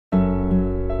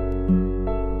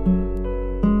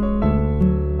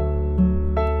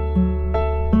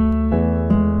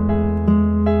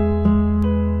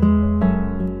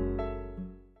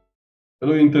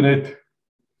Internet.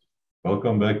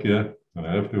 Welcome back here. And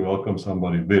I have to welcome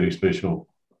somebody very special.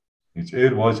 It's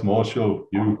Air Vice Marshal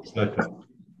Hugh Slatter,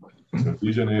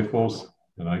 Rhodesian Air Force.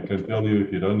 And I can tell you,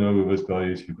 if you don't know who this guy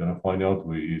is, you're going to find out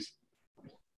who he is.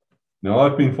 Now,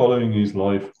 I've been following his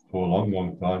life for a long,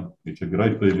 long time. It's a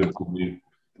great pleasure for me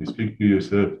to speak to you,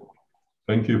 sir.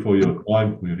 Thank you for your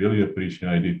time. We really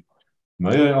appreciate it.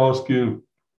 May I ask you,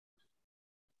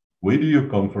 where do you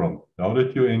come from? How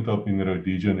did you end up in the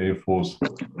Rhodesian Air Force?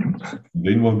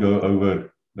 Then we'll go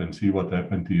over and see what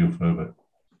happened to you further.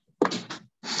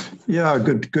 Yeah,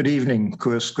 good evening,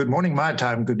 Koos. Good morning my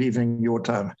time, good evening your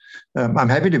time. I'm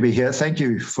happy to be here. Thank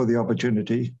you for the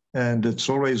opportunity. And it's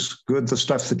always good, the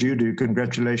stuff that you do.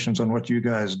 Congratulations on what you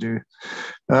guys do.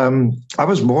 I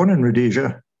was born in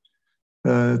Rhodesia.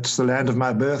 It's the land of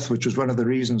my birth, which is one of the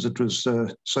reasons it was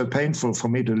so painful for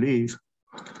me to leave.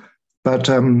 But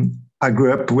I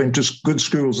grew up, went to good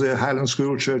schools there, Highland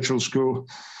School, Churchill School,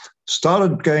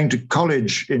 started going to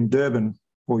college in Durban,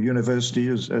 or university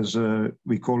as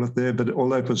we call it there, but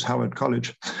although it was Howard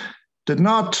College, did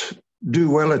not do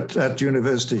well at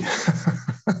university.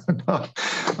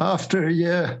 After a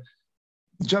year,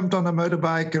 jumped on a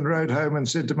motorbike and rode home and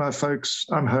said to my folks,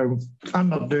 I'm home, I'm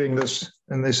not doing this.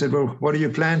 And they said, well, what do you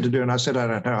plan to do? And I said, I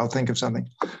don't know, I'll think of something.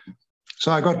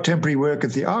 So I got temporary work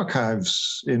at the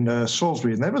archives in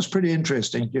Salisbury, and that was pretty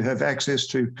interesting. You have access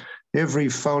to every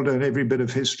folder and every bit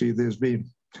of history there's been.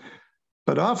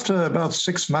 But after about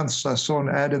 6 months, I saw an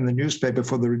ad in the newspaper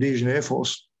for the Rhodesian Air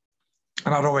Force,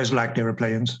 and I'd always liked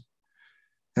airplanes.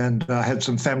 And I had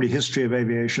some family history of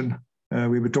aviation.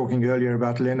 We were talking earlier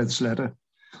about Leonard Slatter.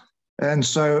 And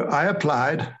so I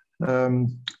applied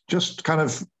just kind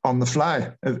of on the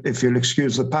fly, if you'll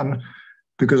excuse the pun,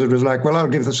 because it was like, well, I'll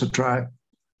give this a try.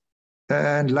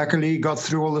 And luckily got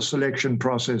through all the selection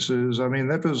processes. I mean,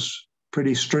 that was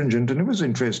pretty stringent and it was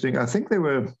interesting. I think there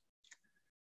were,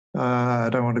 I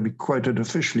don't want to be quoted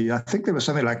officially, I think there was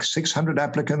something like 600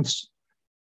 applicants.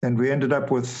 And we ended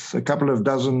up with a couple of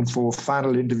dozen for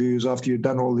final interviews after you'd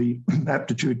done all the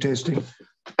aptitude testing.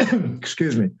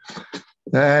 Excuse me.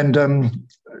 And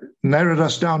narrowed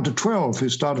us down to 12 who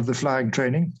started the flying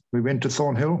training. We went to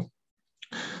Thornhill.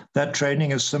 That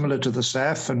training is similar to the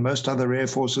SAF and most other air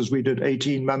forces. We did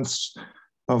 18 months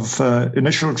of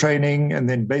initial training and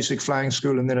then basic flying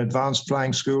school and then advanced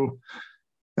flying school.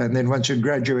 And then once you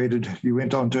graduated, you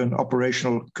went on to an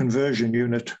operational conversion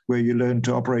unit where you learned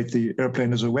to operate the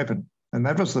airplane as a weapon. And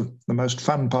that was the most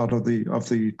fun part of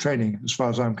the training, as far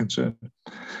as I'm concerned.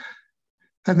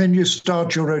 And then you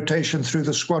start your rotation through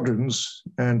the squadrons.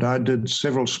 And I did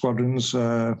several squadrons,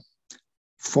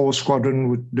 4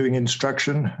 squadron doing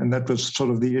instruction, and that was sort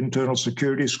of the internal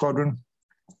security squadron.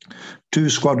 2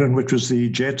 squadron, which was the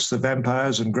jets, the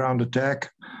vampires and ground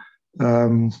attack.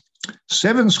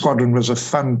 7 squadron was a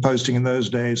fun posting in those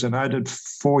days, and I did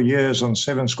 4 years on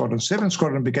 7 squadron. 7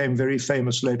 squadron became very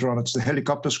famous later on. It's the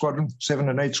helicopter squadron, 7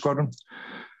 and 8 squadron.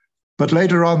 But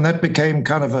later on, that became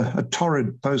kind of a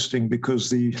torrid posting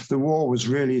because the war was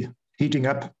really heating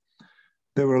up.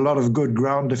 There were a lot of good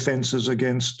ground defenses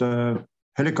against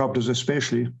helicopters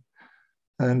especially.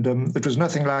 And it was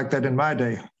nothing like that in my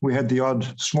day. We had the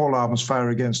odd small arms fire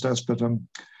against us, but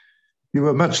you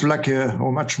were much luckier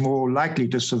or much more likely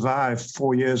to survive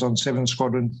 4 years on 7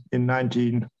 squadron in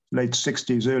late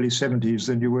 60s, early 70s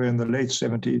than you were in the late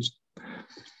 70s.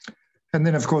 And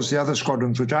then, of course, the other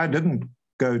squadrons, which I didn't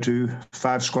go to,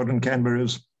 5 squadron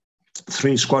Canberras,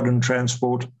 3 squadron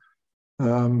transport,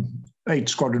 8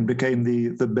 squadron became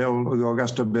the Bell, the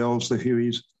Augusta Bells, the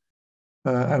Hueys.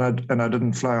 And I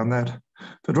didn't fly on that.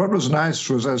 But what was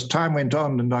nice was as time went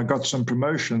on and I got some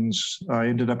promotions, I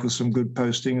ended up with some good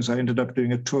postings. I ended up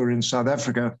doing a tour in South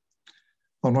Africa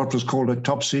on what was called a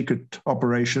top secret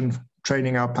operation,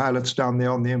 training our pilots down there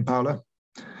on the Impala.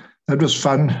 That was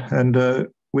fun. And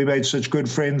we made such good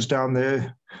friends down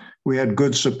there. We had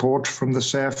good support from the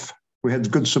SAF. We had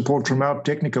good support from our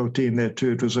technical team there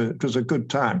too. It was a good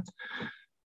time.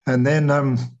 And then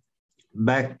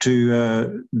back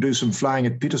to do some flying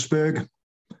at Petersburg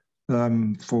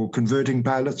for converting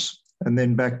pilots, and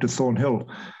then back to Thornhill.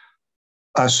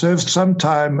 I served some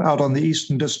time out on the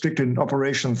Eastern District in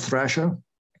Operation Thrasher,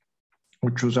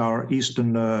 which was our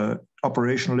eastern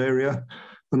operational area,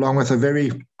 along with a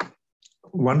very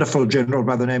wonderful general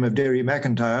by the name of Derry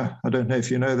McIntyre. I don't know if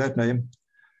you know that name.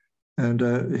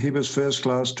 And he was first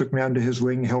class, took me under his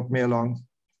wing, helped me along.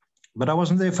 But I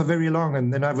wasn't there for very long,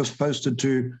 and then I was posted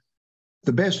to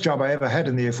the best job I ever had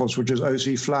in the Air Force, which was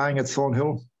OC flying at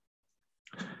Thornhill.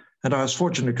 And I was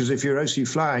fortunate because if you're OC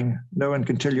flying, no one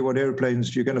can tell you what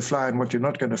airplanes you're going to fly and what you're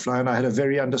not going to fly. And I had a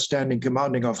very understanding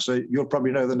commanding officer. You'll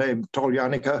probably know the name, Tol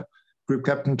Janica, Group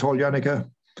Captain Toljanica,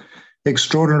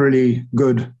 extraordinarily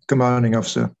good commanding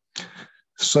officer.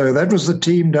 So that was the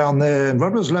team down there. And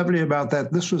what was lovely about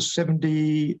that, this was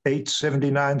 78,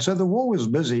 79. So the war was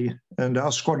busy and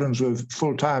our squadrons were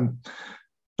full time.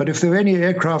 But if there were any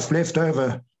aircraft left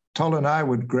over, Tol and I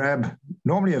would grab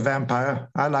normally a Vampire.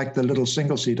 I liked the little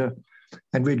single-seater.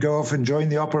 And we'd go off and join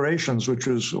the operations, which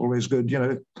was always good. You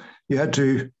know, you had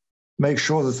to make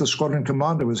sure that the squadron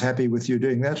commander was happy with you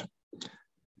doing that,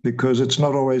 because it's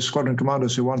not always squadron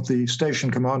commanders who want the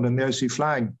station commander and the OC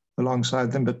flying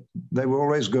alongside them, but they were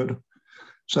always good.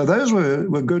 So those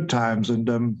were good times.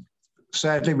 And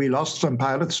sadly, we lost some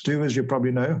pilots too, as you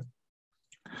probably know.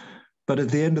 But at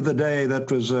the end of the day,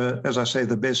 that was, as I say,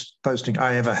 the best posting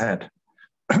I ever had.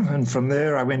 And from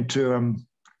there, I went to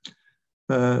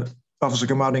Officer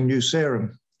Commanding New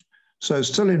Serum. So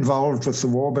still involved with the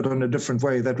war, but in a different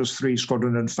way. That was 3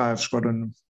 Squadron and 5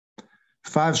 Squadron.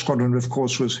 5 Squadron, of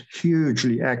course, was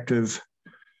hugely active,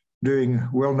 doing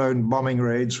well-known bombing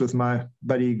raids with my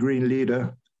buddy Green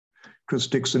Leader, Chris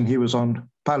Dixon. He was on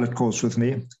pilot course with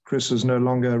me. Chris is no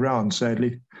longer around,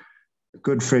 sadly.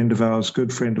 Good friend of ours,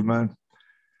 good friend of mine.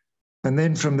 And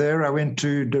then from there, I went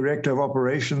to Director of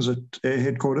Operations at Air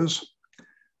Headquarters.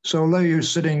 So although you're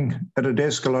sitting at a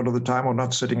desk a lot of the time, or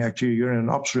not sitting actually, you're in an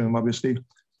ops room, obviously,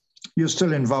 you're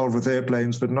still involved with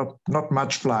airplanes, but not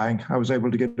much flying. I was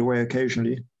able to get away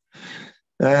occasionally.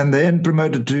 And then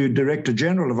promoted to Director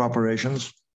General of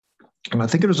Operations. And I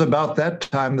think it was about that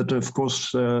time that, of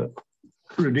course,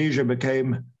 Rhodesia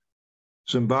became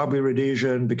Zimbabwe,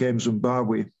 Rhodesia, and became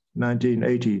Zimbabwe,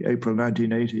 1980, April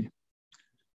 1980.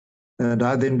 And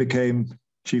I then became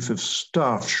Chief of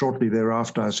Staff shortly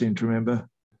thereafter, I seem to remember.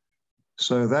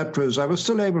 So that was, I was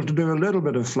still able to do a little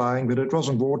bit of flying, but it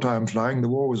wasn't wartime flying. The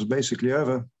war was basically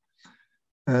over.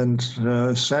 And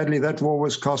sadly, that war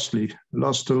was costly.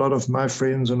 Lost a lot of my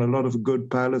friends and a lot of good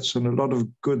pilots and a lot of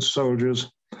good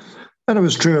soldiers. And it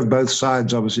was true of both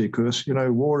sides, obviously, of course. You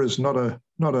know, war is not a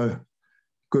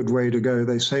good way to go.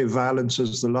 They say violence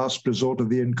is the last resort of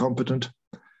the incompetent,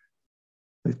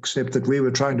 except that we were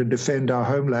trying to defend our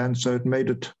homeland, so it made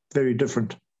it very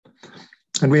different.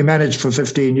 And we managed for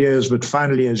 15 years, but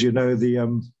finally, as you know,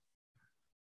 the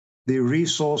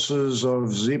resources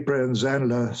of Zebra and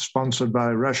Zanla, sponsored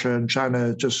by Russia and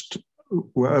China, just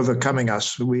were overcoming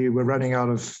us. We were running out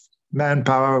of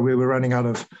manpower. We were running out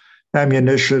of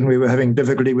ammunition. We were having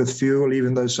difficulty with fuel,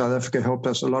 even though South Africa helped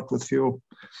us a lot with fuel.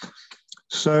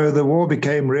 So the war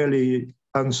became really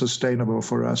unsustainable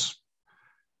for us.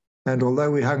 And although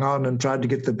we hung on and tried to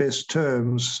get the best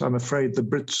terms, I'm afraid the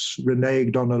Brits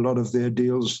reneged on a lot of their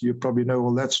deals. You probably know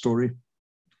all that story.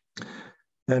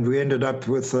 And we ended up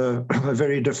with a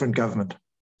very different government.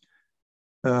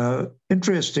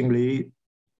 Interestingly,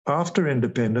 after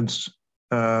independence,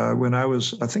 when I was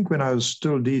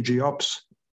still DG Ops,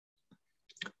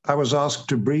 I was asked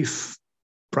to brief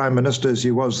Prime Minister, as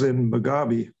he was then,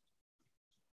 Mugabe.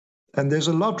 And there's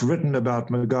a lot written about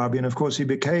Mugabe. And of course, he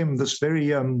became this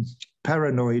very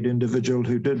paranoid individual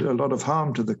who did a lot of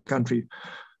harm to the country.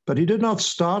 But he did not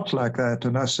start like that.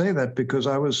 And I say that because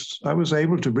I was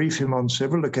able to brief him on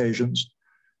several occasions.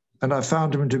 And I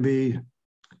found him to be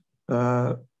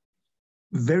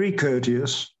very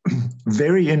courteous,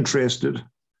 very interested,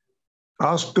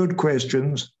 asked good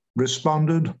questions,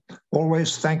 responded,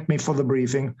 always thanked me for the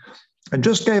briefing, and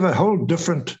just gave a whole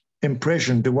different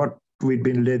impression to what we'd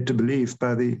been led to believe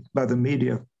by the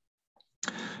media.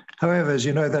 However, as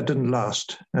you know, that didn't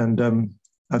last. And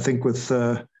I think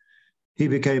he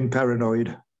became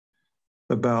paranoid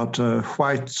about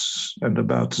whites and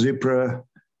about Zebra,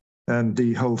 and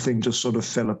the whole thing just sort of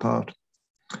fell apart.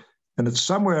 And it's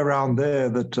somewhere around there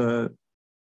that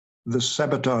the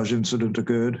Sabotage incident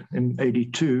occurred in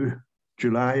 82,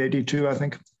 July 82, I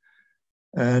think,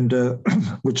 and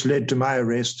which led to my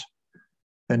arrest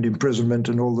and imprisonment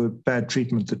and all the bad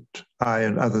treatment that I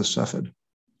and others suffered.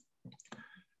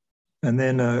 And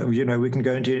then, you know, we can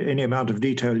go into any amount of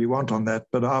detail you want on that.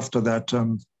 But after that,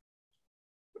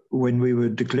 when we were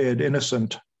declared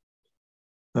innocent,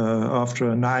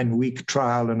 after a 9-week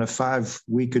trial and a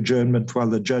 5-week adjournment while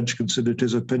the judge considered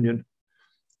his opinion.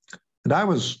 And I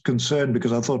was concerned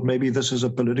because I thought maybe this is a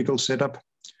political setup.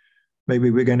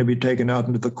 Maybe we're going to be taken out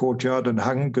into the courtyard and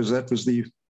hung, because that was the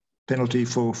penalty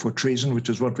for treason, which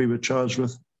is what we were charged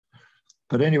with.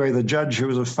 But anyway, the judge, who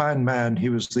was a fine man, he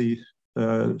was the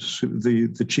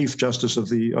Chief Justice of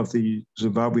the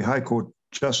Zimbabwe High Court,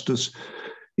 Justice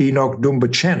Enoch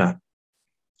Dumbachena.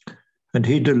 And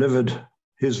he delivered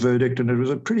his verdict, and it was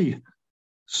a pretty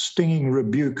stinging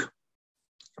rebuke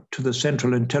to the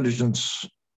Central Intelligence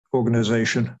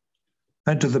Organization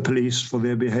and to the police for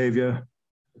their behavior.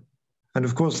 And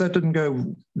of course, that didn't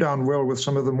go down well with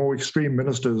some of the more extreme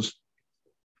ministers.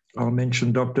 I'll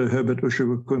mention Dr. Herbert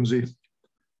Ushakunzi,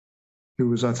 who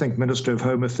was, I think, Minister of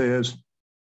Home Affairs.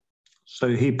 So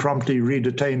he promptly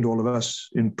redetained all of us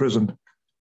in prison.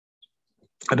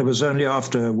 And it was only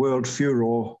after a world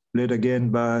furor, led again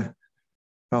by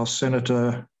our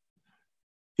senator,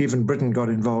 even Britain got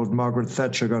involved, Margaret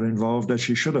Thatcher got involved, as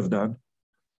she should have done.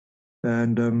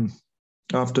 And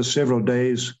after several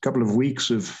days, a couple of weeks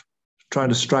of trying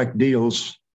to strike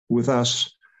deals with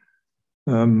us,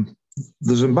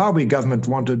 the Zimbabwe government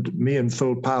wanted me and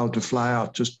Phil Powell to fly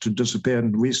out, just to disappear.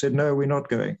 And we said, no, we're not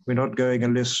going. We're not going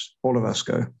unless all of us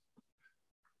go.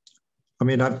 I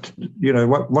mean,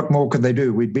 what more could they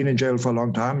do? We'd been in jail for a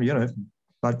long time,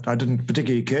 I didn't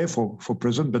particularly care for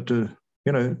prison, but,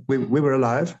 we were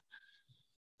alive.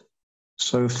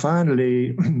 So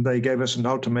finally, they gave us an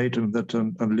ultimatum that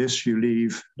unless you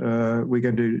leave, we're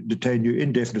going to detain you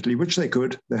indefinitely, which they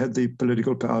could. They had the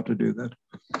political power to do that.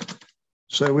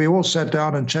 So we all sat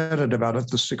down and chatted about it,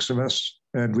 the six of us,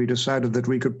 and we decided that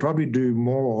we could probably do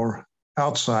more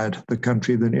outside the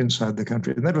country than inside the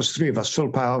country. And that was three of us, Phil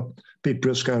Powell, Pete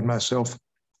Briscoe, and myself.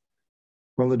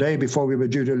 Well, the day before we were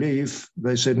due to leave,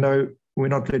 they said, no, we're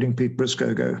not letting Pete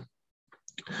Briscoe go.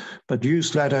 But you,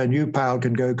 Slatter, and you, Powell,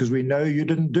 can go because we know you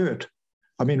didn't do it.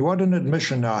 I mean, what an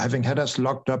admission now, having had us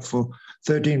locked up for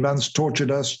 13 months,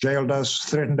 tortured us, jailed us,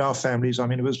 threatened our families. I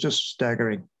mean, it was just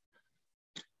staggering.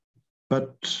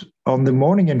 But on the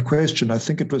morning in question, I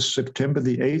think it was September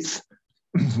the 8th,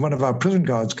 one of our prison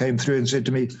guards came through and said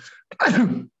to me,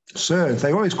 sir,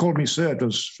 they always called me sir. It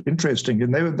was interesting.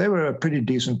 And they were a pretty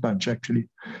decent bunch, actually.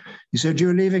 He said,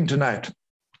 you're leaving tonight.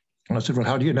 And I said, well,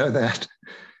 how do you know that?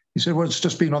 He said, well, it's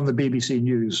just been on the BBC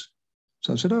News.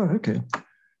 So I said, oh, okay.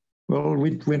 Well,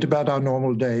 we went about our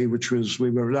normal day, which was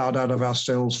we were allowed out of our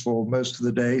cells for most of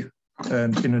the day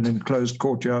and in an enclosed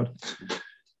courtyard.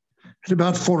 At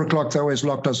about 4 o'clock, they always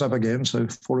locked us up again. So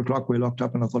 4 o'clock, we locked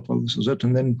up, and I thought, well, this is it.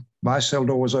 And then my cell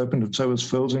door was opened, and so was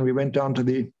Phil's, and we went down to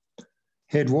the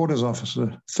head warder's office,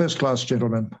 a first-class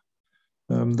gentleman.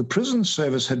 The prison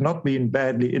service had not been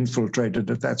badly infiltrated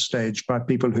at that stage by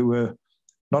people who were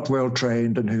not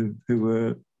well-trained and who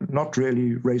were not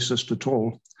really racist at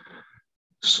all.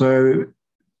 So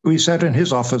we sat in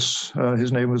his office.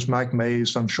 His name was Mike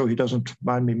Mays. I'm sure he doesn't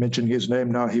mind me mentioning his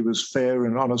name now. He was fair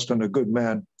and honest and a good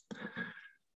man.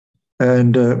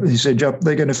 And he said, yep,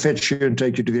 they're going to fetch you and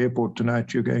take you to the airport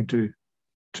tonight. You're going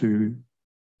to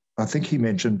I think he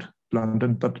mentioned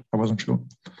London, but I wasn't sure.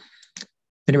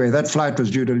 Anyway, that flight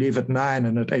was due to leave at 9,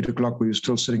 and at 8 o'clock, we were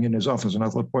still sitting in his office. And I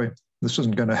thought, boy, this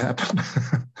isn't going to happen.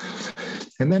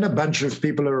 And then a bunch of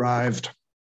people arrived,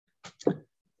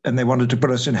 and they wanted to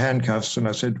put us in handcuffs. And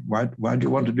I said, why do you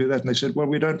want to do that? And they said, well,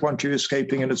 we don't want you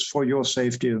escaping, and it's for your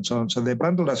safety, and so on. So they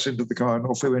bundled us into the car, and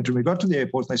off we went. And we got to the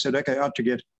airport, and they said, okay, out you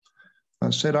get. I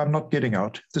said, I'm not getting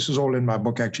out. This is all in my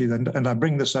book, actually. And I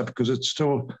bring this up because it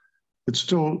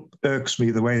still irks me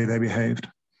the way they behaved.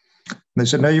 And they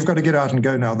said, no, you've got to get out and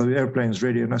go now. The airplane's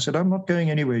ready. And I said, I'm not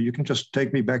going anywhere. You can just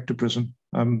take me back to prison.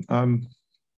 I'm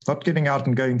not getting out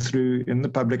and going through in the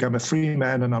public. I'm a free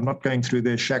man, and I'm not going through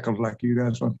there shackled like you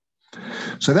guys are.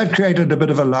 So that created a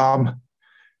bit of alarm.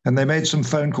 And they made some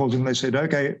phone calls, and they said,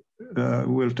 okay,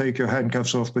 we'll take your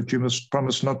handcuffs off, but you must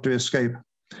promise not to escape.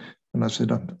 And I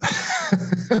said,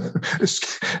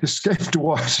 escape to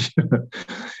what?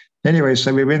 Anyway,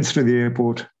 so we went through the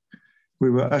airport. We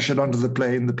were ushered onto the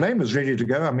plane. The plane was ready to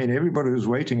go. I mean, everybody was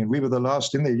waiting, and we were the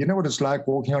last in there. You know what it's like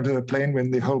walking onto the plane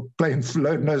when the whole plane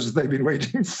load knows that they've been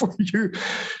waiting for you.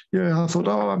 Yeah, I thought,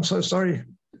 oh, I'm so sorry.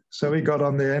 So we got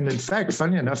on there, and in fact,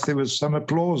 funny enough, there was some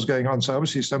applause going on. So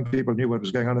obviously some people knew what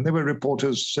was going on, and there were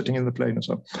reporters sitting in the plane and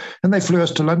so on. And they flew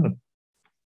us to London.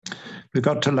 We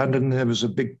got to London, and there was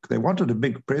they wanted a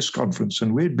big press conference,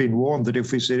 and we'd been warned that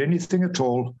if we said anything at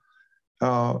all,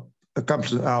 our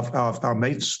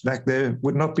mates back there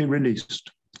would not be released.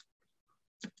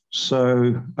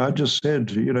 So I just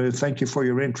said, thank you for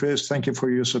your interest, thank you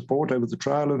for your support over the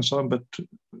trial and so on, but,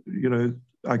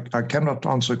 I cannot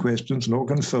answer questions, nor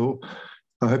can Phil.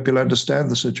 I hope you'll understand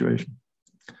the situation.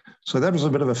 So that was a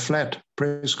bit of a flat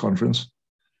press conference.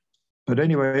 But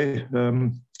anyway,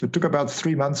 it took about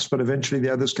 3 months, but eventually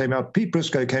the others came out. Pete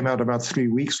Briscoe came out about 3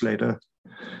 weeks later,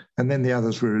 and then the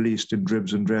others were released in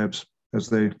dribs and drabs as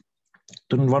they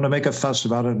didn't want to make a fuss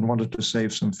about it and wanted to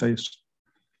save some face.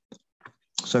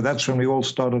 So that's when we all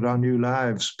started our new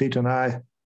lives. Pete and I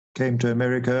came to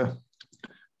America.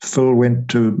 Phil went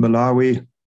to Malawi.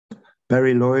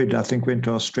 Barry Lloyd, I think, went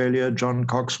to Australia. John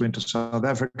Cox went to South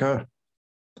Africa.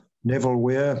 Neville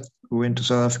Weir went to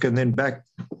South Africa, and then back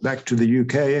to the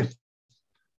UK.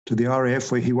 to the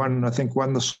RAF, where he won, I think,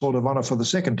 won the Sword of Honor for the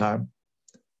second time.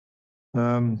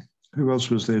 Who else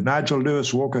was there? Nigel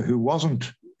Lewis Walker, who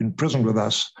wasn't in prison with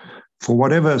us. For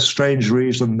whatever strange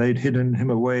reason, they'd hidden him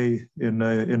away in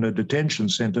a detention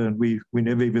center, and we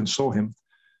never even saw him.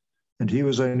 And he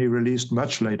was only released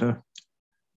much later.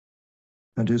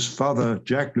 And his father,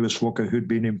 Jack Lewis Walker, who'd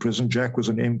been in prison, Jack was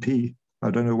an MP.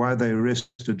 I don't know why they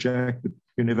arrested Jack, but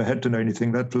you never had to know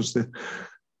anything.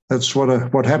 That's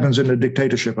what happens in a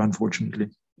dictatorship, unfortunately.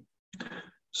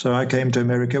 So I came to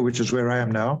America, which is where I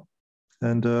am now.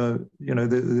 And,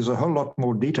 there's a whole lot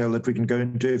more detail that we can go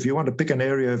into. If you want to pick an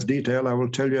area of detail, I will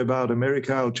tell you about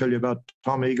America. I'll tell you about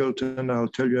Tom Eagleton. I'll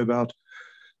tell you about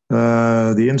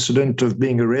the incident of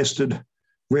being arrested.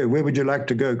 Where would you like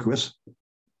to go, Chris?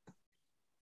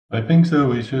 I think so.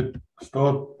 We should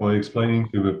start by explaining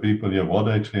to the people here what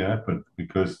actually happened,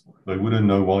 because they wouldn't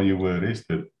know why you were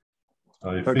arrested.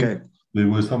 I think there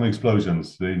were some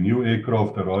explosions. The new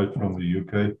aircraft arrived from the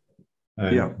UK,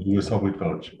 and you were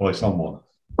sabotaged by someone.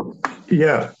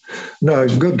 Yeah, no,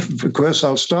 good, Chris.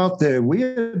 I'll start there. We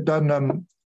had done.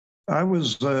 I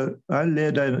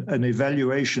led an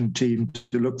evaluation team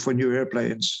to look for new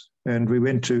airplanes, and we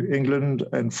went to England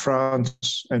and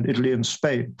France and Italy and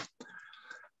Spain.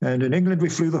 And in England, we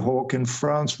flew the Hawk. In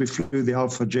France, we flew the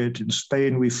Alpha Jet. In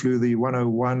Spain, we flew the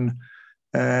 101.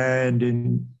 And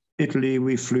in Italy,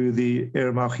 we flew the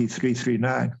Aermacchi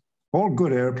 339. All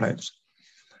good airplanes.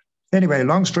 Anyway,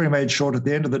 long story made short, at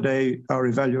the end of the day, our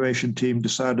evaluation team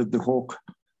decided the Hawk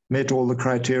met all the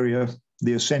criteria,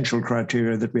 the essential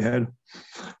criteria that we had.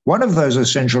 One of those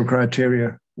essential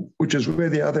criteria, which is where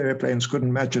the other airplanes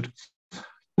couldn't match it,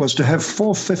 was to have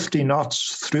 450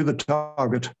 knots through the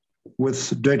target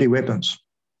with dirty weapons.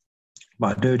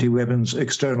 By dirty weapons,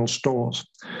 external stores.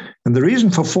 And the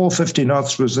reason for 450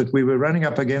 knots was that we were running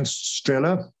up against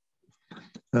Strela,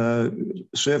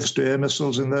 surface-to-air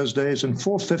missiles in those days, and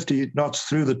 450 knots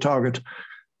through the target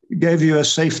gave you a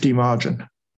safety margin.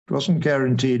 It wasn't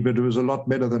guaranteed, but it was a lot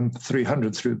better than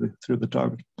 300 through the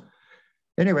target.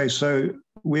 Anyway, so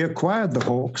we acquired the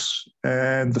Hawks,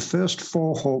 and the first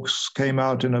 4 Hawks came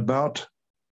out in about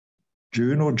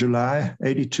June or July,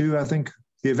 82, I think.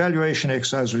 The evaluation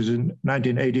exercise was in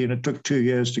 1980, and it took 2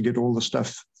 years to get all the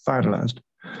stuff finalized.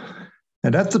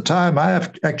 And at the time, I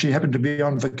actually happened to be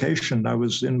on vacation. I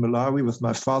was in Malawi with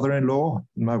my father-in-law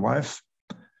and my wife.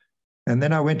 And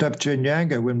then I went up to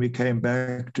Nyanga when we came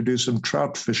back to do some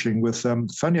trout fishing with,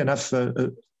 funny enough,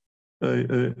 a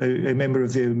member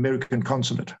of the American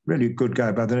consulate, really good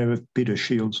guy by the name of Peter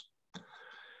Shields.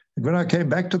 And when I came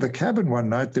back to the cabin one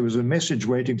night, there was a message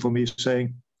waiting for me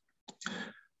saying,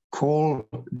 call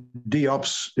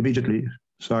DOPS immediately.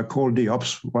 So I called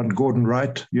DOPS, one Gordon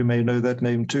Wright. You may know that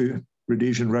name too,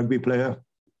 Rhodesian rugby player,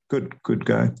 good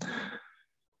guy.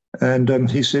 And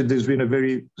he said, there's been a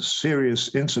very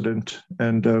serious incident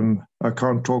and I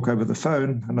can't talk over the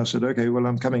phone. And I said, okay, well,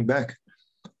 I'm coming back.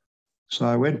 So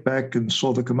I went back and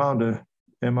saw the commander,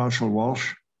 Air Marshal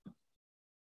Walsh,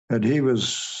 and he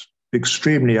was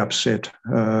extremely upset.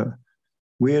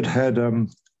 We had had,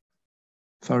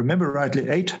 if I remember rightly,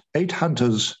 eight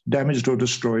hunters damaged or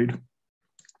destroyed.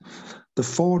 The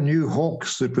 4 new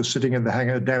Hawks that were sitting in the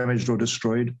hangar damaged or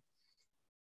destroyed,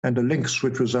 and a Lynx,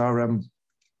 which was our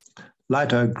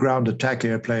lighter ground attack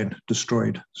airplane,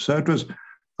 destroyed. So it was,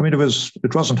 I mean,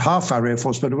 it wasn't half our Air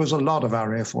Force, but it was a lot of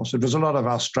our Air Force. It was a lot of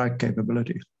our strike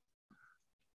capabilities.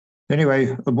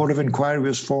 Anyway, a board of inquiry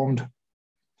was formed.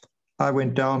 I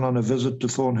went down on a visit to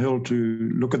Thornhill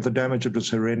to look at the damage. It was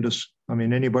horrendous. I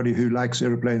mean, anybody who likes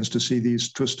airplanes to see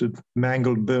these twisted,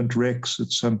 mangled, burnt wrecks,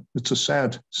 it's a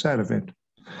sad, sad event.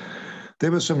 There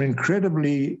were some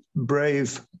incredibly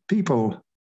brave people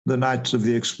the nights of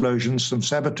the explosions. Some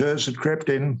saboteurs had crept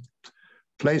in,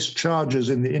 placed charges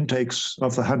in the intakes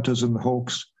of the Hunters and the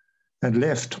Hawks, and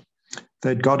left.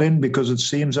 They'd got in because it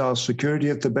seems our security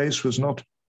at the base was not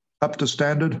up to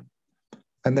standard,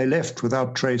 and they left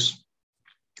without trace,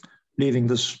 leaving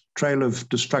this trail of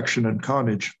destruction and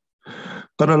carnage.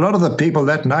 But a lot of the people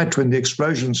that night when the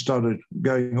explosions started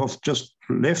going off just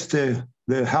left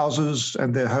their houses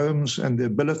and their homes and their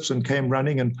billets and came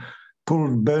running and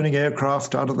pulled burning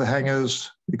aircraft out of the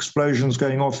hangars, explosions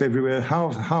going off everywhere.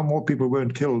 How more people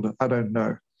weren't killed, I don't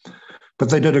know. But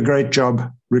they did a great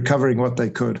job recovering what they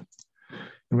could.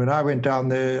 And when I went down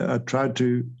there, I tried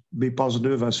to be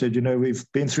positive. I said, we've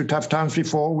been through tough times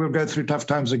before. We'll go through tough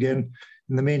times again.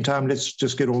 In the meantime, let's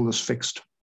just get all this fixed.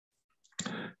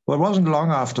 Well, it wasn't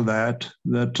long after that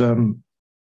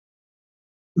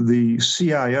the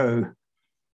CIO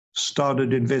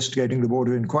started investigating the Board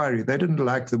of Inquiry. They didn't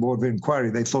like the Board of Inquiry.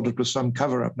 They thought it was some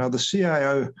cover-up. Now, the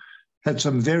CIO had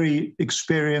some very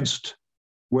experienced,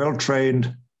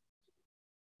 well-trained,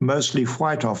 mostly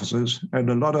white officers and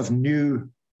a lot of new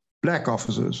black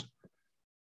officers.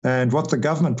 And what the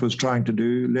government was trying to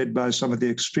do, led by some of the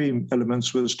extreme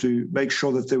elements, was to make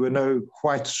sure that there were no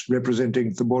whites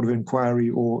representing the Board of Inquiry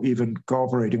or even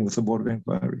cooperating with the Board of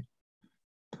Inquiry.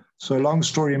 So long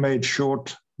story made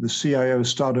short, the CIO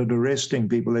started arresting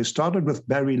people. They started with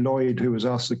Barry Lloyd, who was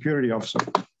our security officer.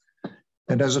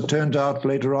 And as it turned out,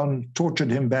 later on,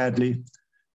 tortured him badly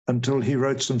until he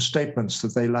wrote some statements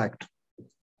that they liked.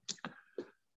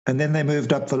 And then they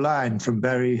moved up the line from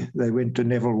Barry. They went to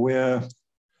Neville Weir.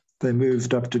 They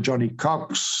moved up to Johnny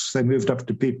Cox. They moved up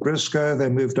to Pete Briscoe. They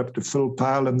moved up to Phil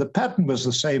Pyle. And the pattern was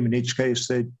the same in each case.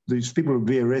 These people would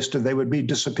be arrested. They would be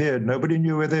disappeared. Nobody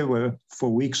knew where they were for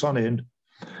weeks on end.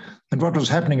 And what was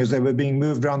happening is they were being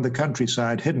moved around the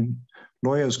countryside, hidden.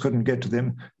 Lawyers couldn't get to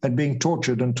them, and being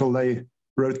tortured until they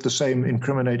wrote the same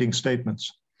incriminating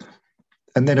statements.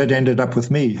 And then it ended up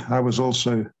with me. I was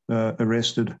also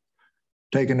arrested,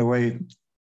 taken away,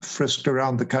 frisked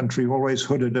around the country, always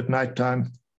hooded at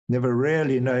nighttime, never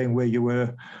really knowing where you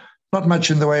were, not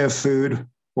much in the way of food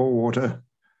or water,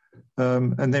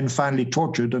 and then finally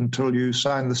tortured until you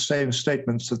signed the same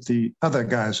statements that the other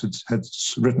guys had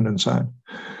written and signed.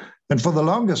 And for the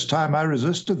longest time, I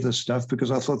resisted this stuff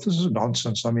because I thought, this is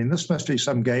nonsense. I mean, this must be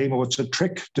some game, or it's a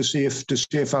trick to see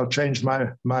if I'll change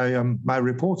my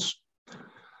reports.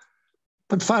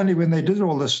 But finally, when they did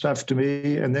all this stuff to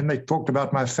me, and then they talked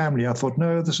about my family, I thought,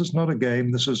 no, this is not a game.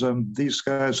 This is these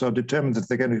guys are determined that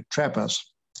they're going to trap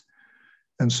us.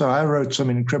 And so I wrote some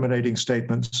incriminating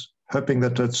statements, hoping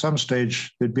that at some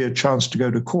stage there'd be a chance to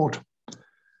go to court.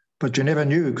 But you never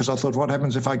knew, because I thought, what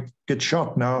happens if I get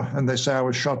shot now and they say I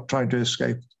was shot trying to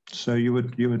escape? So you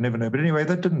would never know. But anyway,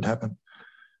 that didn't happen.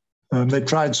 They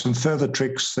tried some further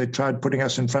tricks. They tried putting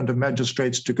us in front of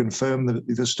magistrates to confirm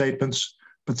the statements,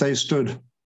 but they stood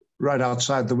right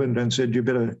outside the window and said, you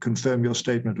better confirm your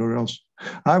statement or else.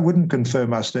 I wouldn't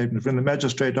confirm my statement. When the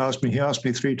magistrate asked me, he asked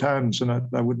me 3 times and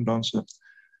I wouldn't answer.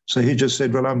 So he just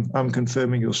said, well, I'm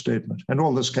confirming your statement. And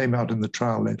all this came out in the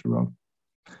trial later on.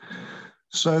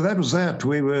 So that was that.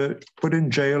 We were put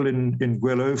in jail in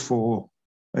Gwelo for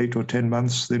 8 or 10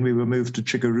 months. Then we were moved to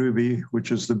Chikarubi,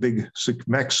 which is the big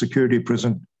max security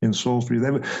prison in Salisbury.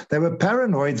 They were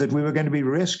paranoid that we were going to be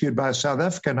rescued by South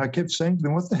Africa. And I kept saying to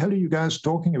them, what the hell are you guys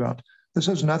talking about? This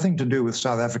has nothing to do with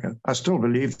South Africa. I still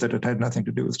believe that it had nothing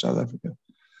to do with South Africa.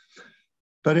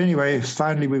 But anyway,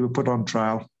 finally we were put on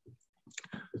trial.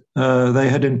 They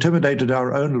had intimidated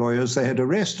our own lawyers. They had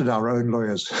arrested our own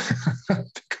lawyers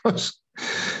because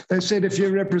they said, if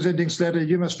you're representing Slatter,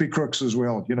 you must be crooks as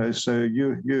well, so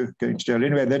you're going to jail.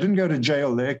 Anyway, they didn't go to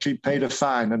jail. They actually paid a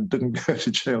fine and didn't go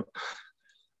to jail.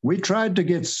 We tried to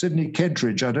get Sidney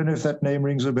Kentridge. I don't know if that name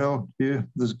rings a bell. Yeah,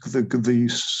 the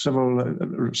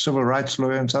civil rights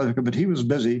lawyer in South Africa, but he was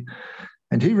busy.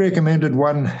 And he recommended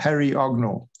one Harry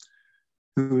Ognall,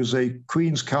 who was a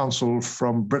Queen's Counsel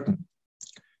from Britain.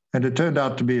 And it turned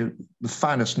out to be the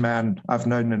finest man I've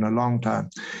known in a long time.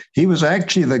 He was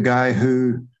actually the guy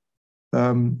who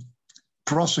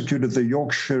prosecuted the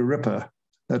Yorkshire Ripper,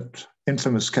 that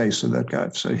infamous case of that guy.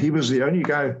 So he was the only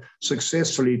guy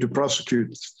successfully to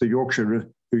prosecute the Yorkshire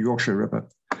Ripper.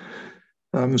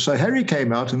 So Harry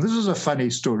came out, and this is a funny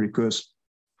story because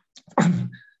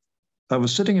I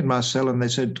was sitting in my cell and they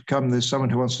said, come, there's someone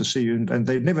who wants to see you. And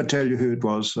they'd never tell you who it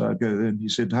was. So I'd go there and he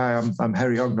said, hi, I'm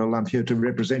Harry Ognall. I'm here to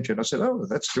represent you. And I said, oh,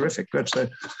 that's terrific. So,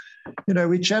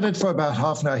 we chatted for about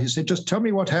half an hour. He said, just tell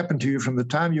me what happened to you from the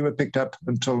time you were picked up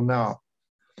until now.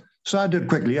 So I did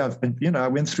quickly. I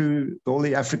went through all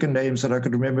the African names that I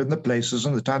could remember and the places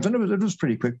and the times, and it was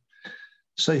pretty quick.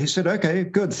 So he said, okay,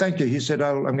 good, thank you. He said,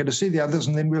 I'm going to see the others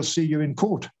and then we'll see you in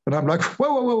court. And I'm like,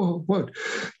 whoa.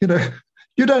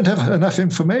 You don't have enough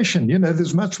information.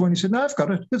 There's much more. And he said, no, I've got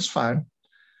it. It's fine.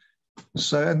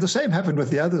 So, and the same happened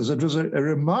with the others. It was a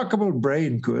remarkable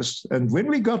brain course. And when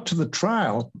we got to the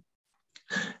trial,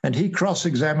 and he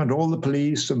cross-examined all the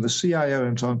police and the CIO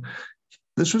and so on,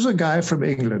 this was a guy from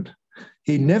England.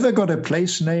 He never got a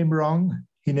place name wrong.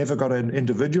 He never got an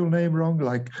individual name wrong,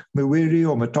 like Mwiri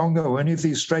or Matonga or any of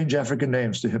these strange African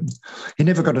names to him. He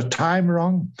never got a time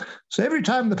wrong. So every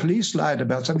time the police lied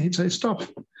about something, he'd say, stop,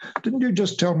 didn't you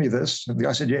just tell me this? And the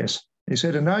guy said, yes. He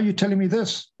said, and now you're telling me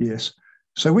this? Yes.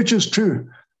 So which is true?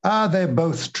 They're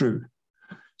both true.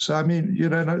 So, I mean,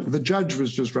 the judge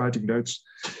was just writing notes.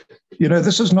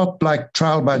 This is not like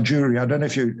trial by jury. I don't know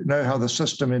if you know how the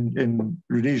system in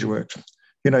Rhodesia works.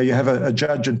 You have a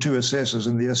judge and 2 assessors,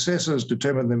 and the assessors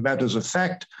determine the matters of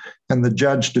fact, and the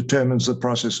judge determines the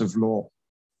process of law.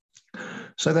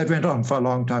 So that went on for a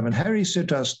long time. And Harry said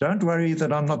to us, don't worry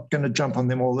that I'm not going to jump on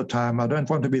them all the time. I don't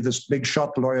want to be this big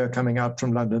shot lawyer coming out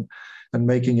from London and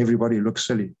making everybody look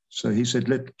silly. So he said,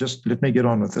 let me get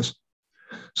on with this.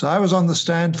 So I was on the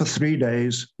stand for 3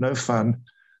 days, no fun.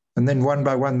 And then one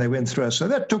by one, they went through us. So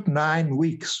that took 9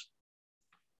 weeks.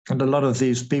 And a lot of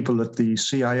these people that the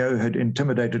CIO had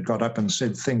intimidated got up and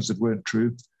said things that weren't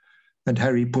true. And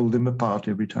Harry pulled them apart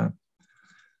every time.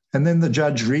 And then the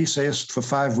judge recessed for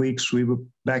 5 weeks. We were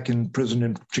back in prison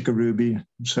in Chickaruby.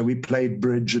 So we played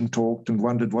bridge and talked and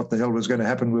wondered what the hell was going to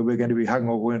happen. Were we going to be hung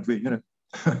or weren't we?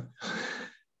 And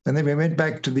then we went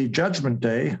back to the judgment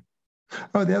day.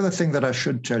 Oh, the other thing that I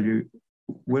should tell you,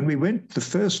 when we went the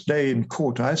first day in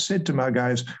court, I said to my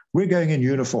guys, we're going in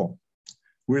uniform.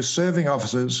 We're serving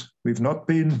officers. We've not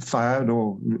been fired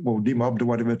or demobbed or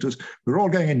whatever it is. We're all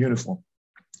going in uniform.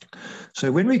 So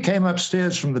when we came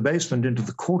upstairs from the basement into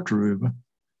the courtroom,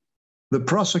 the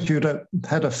prosecutor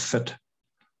had a fit.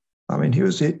 I mean,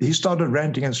 he started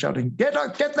ranting and shouting, get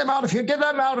them out of here, get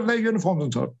them out of their uniforms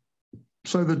and so on.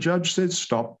 So the judge said,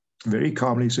 stop, very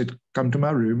calmly said, come to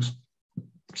my rooms.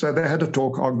 So they had a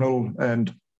talk, Ognall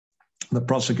and the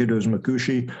prosecutors,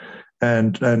 Makushi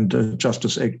and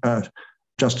Justice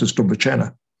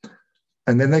Dumbachana.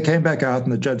 And then they came back out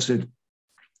and the judge said,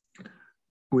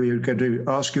 we're going to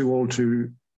ask you all to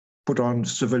put on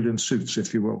civilian suits,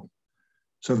 if you will.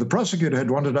 So the prosecutor had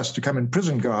wanted us to come in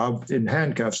prison garb, in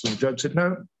handcuffs, and the judge said,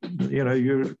 no,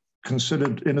 you're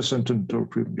considered innocent until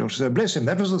proven guilty. So bless him,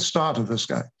 that was the start of this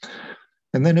guy.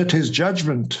 And then at his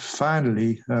judgment,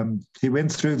 finally, he went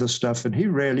through the stuff and he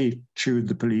really chewed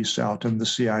the police out and the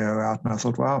CIO out. And I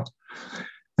thought, wow.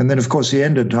 And then, of course, he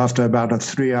ended after about a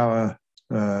 3-hour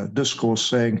discourse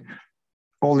saying,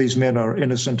 all these men are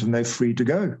innocent and they're free to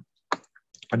go.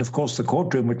 And of course, the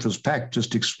courtroom, which was packed,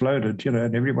 just exploded,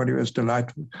 and everybody was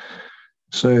delighted.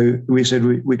 So we said,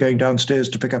 we're going downstairs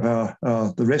to pick up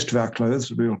the rest of our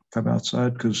clothes. We'll come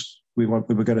outside because we were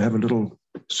going to have a little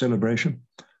celebration.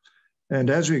 And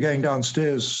as we're going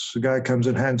downstairs, the guy comes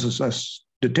and hands us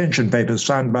detention papers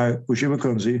signed by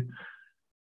Ushiwakunzi,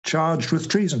 charged with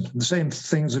treason, the same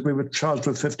things that we were charged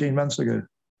with 15 months ago.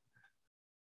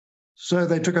 So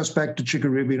they took us back to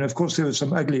Chickaruby. And of course, there were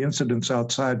some ugly incidents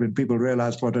outside when people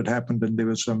realized what had happened. And there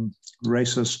were some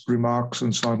racist remarks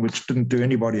and so on, which didn't do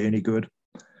anybody any good.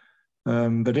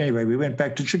 But anyway, we went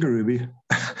back to Chickaruby.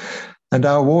 And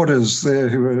our warders there,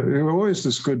 who were always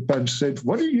this good bunch, said,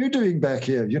 what are you doing back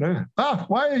here?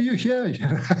 Why are you here?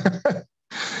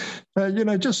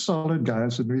 Just solid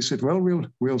guys. And we said, well,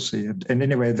 we'll see. And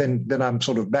anyway, then I'm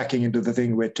sort of backing into the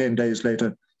thing where 10 days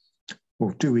later,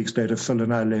 or 2 weeks later, Phil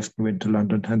and I left and went to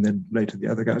London, and then later the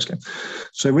other guys came.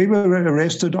 So we were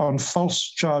arrested on false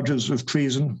charges of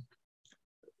treason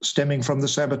stemming from the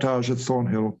sabotage at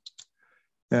Thornhill.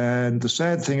 And the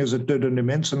sad thing is it did an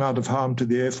immense amount of harm to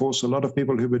the Air Force. A lot of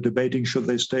people who were debating, should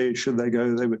they stay, should they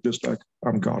go, they were just like,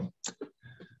 I'm gone.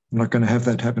 I'm not going to have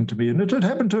that happen to me. And it did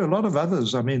happen to a lot of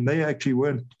others. I mean, they actually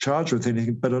weren't charged with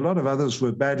anything, but a lot of others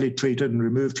were badly treated and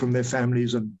removed from their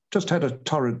families and just had a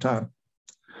torrid time.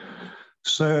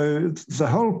 So the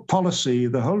whole policy,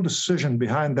 the whole decision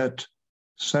behind that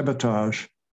sabotage,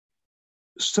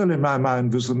 still in my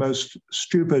mind, was the most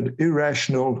stupid,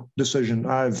 irrational decision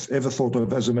I've ever thought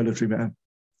of as a military man.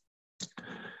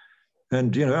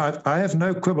 And, I have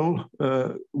no quibble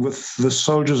with the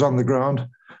soldiers on the ground.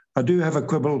 I do have a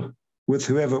quibble with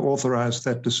whoever authorized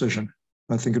that decision.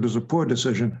 I think it was a poor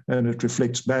decision, and it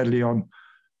reflects badly on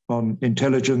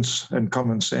intelligence and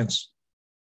common sense.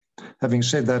 Having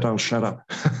said that, I'll shut up.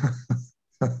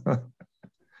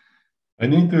 I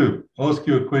need to ask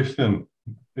you a question.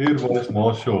 Air Vice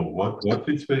Marshal, what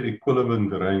is the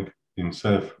equivalent rank in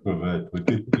SAF of that? Would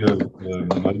it be a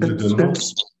Major General?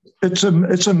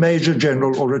 It's a Major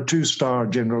General or a 2-star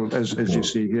general, as you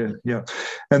see here. Yeah,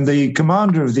 and the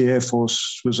commander of the Air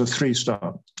Force was a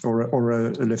 3-star or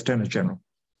a Lieutenant General.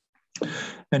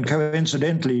 And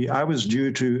coincidentally, I was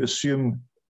due to assume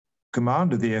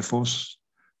command of the Air Force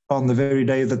on the very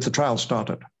day that the trial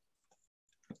started.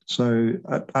 So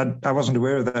I wasn't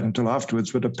aware of that until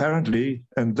afterwards, but apparently,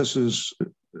 and this is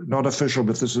not official,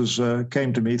 but this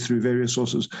came to me through various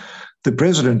sources, the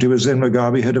president, who was then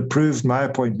Mugabe, had approved my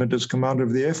appointment as commander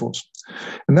of the Air Force.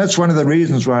 And that's one of the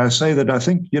reasons why I say that I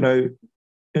think,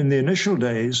 in the initial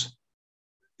days,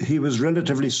 he was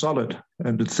relatively solid,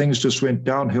 and things just went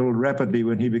downhill rapidly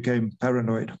when he became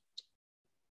paranoid.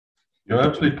 You're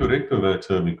absolutely correct of that,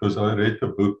 sir, because I read a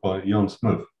book by Ian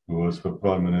Smith, who was the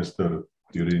Prime Minister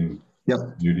during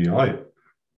UDI.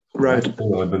 Right.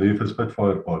 I believe a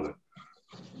Spitfire pilot.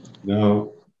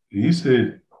 Now, he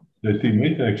said that he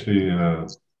met actually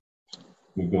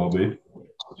Mugabe,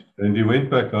 And he went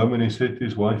back home and he said to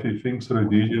his wife, he thinks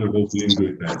Rhodesia will be in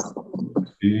good hands.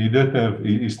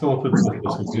 He started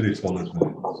off as a very solid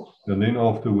man. And then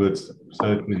afterwards,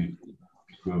 sadly,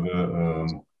 with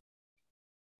the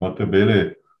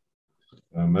Matabele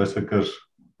massacres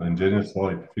and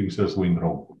genocide, things just went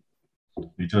wrong.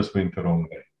 He just went the wrong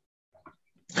way.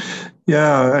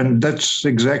 Yeah, and that's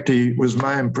exactly was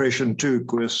my impression too,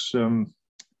 because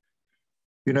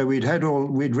you know, we'd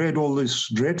read all this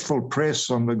dreadful press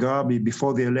on Mugabe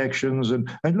before the elections, and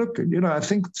look, you know, I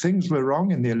think things were wrong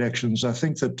in the elections. I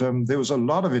think that there was a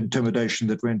lot of intimidation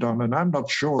that went on, and I'm not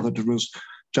sure that it was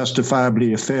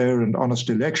justifiably a fair and honest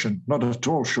election. Not at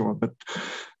all sure, but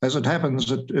as it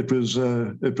happens, it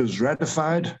was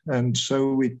ratified, and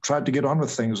so we tried to get on with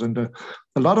things. And a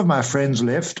lot of my friends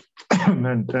left,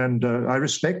 and I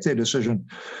respect their decision.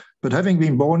 But having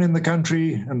been born in the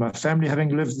country and my family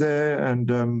having lived there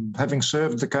and having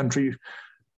served the country,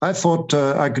 I thought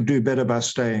I could do better by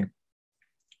staying,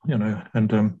 you know,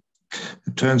 and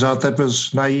it turns out that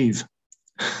was naive.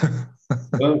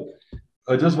 Well,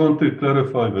 I just want to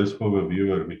clarify this for the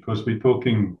viewer, because we're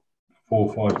talking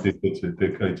 4 or 5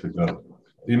 decades ago.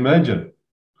 Imagine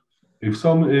if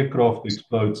some aircraft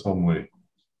explodes somewhere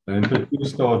and a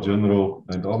 2-star general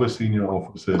and other senior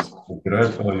officers are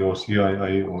grabbed by your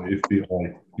CIA or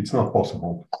FBI. It's not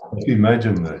possible. But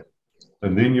imagine that.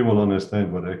 And then you will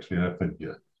understand what actually happened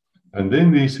here. And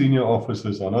then these senior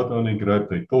officers are not only grabbed,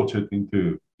 they're tortured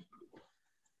into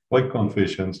fake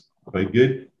confessions. They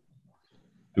get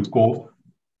to court.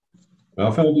 Now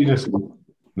I found innocent.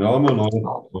 Now I'm a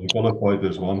lawyer. I'm qualified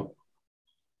as one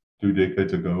 2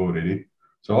 decades ago already.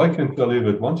 So I can tell you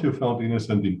that once you're found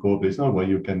innocent in court, there's no way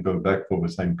you can go back for the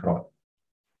same crime.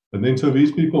 And then so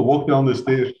these people walk down the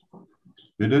stairs.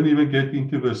 They didn't even get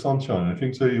into the sunshine. I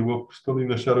think so you were still in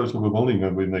the shadows of a building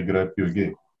when they grab you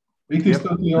again. It is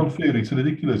totally unfair. It's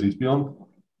ridiculous. It's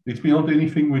beyond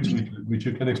anything which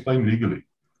you can explain legally.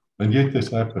 And yet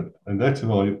this happened. And that's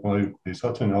why there's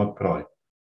such an outcry.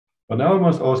 But now I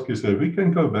must ask you, sir, we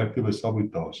can go back to the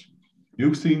sabotage.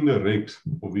 You've seen the wrecks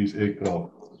of these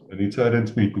aircraft. And it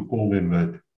saddens me to call them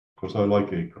that, because I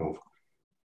like aircraft.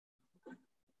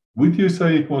 Would you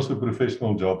say it was a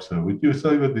professional job, sir? Would you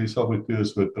say that these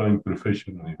saboteurs were trained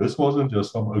professionally? This wasn't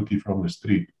just some okie from the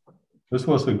street. This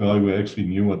was a guy who actually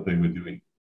knew what they were doing.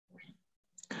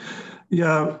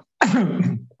 Yeah,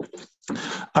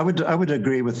 I would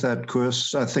agree with that,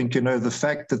 Koos. I think, you know, the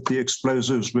fact that the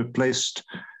explosives were placed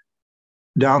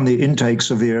down the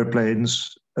intakes of the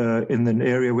airplanes in an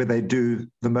area where they do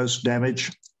the most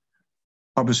damage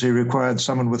obviously required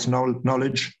someone with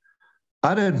knowledge.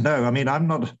 I don't know. I mean, I'm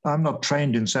not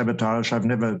trained in sabotage. I've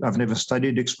never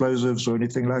studied explosives or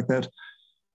anything like that.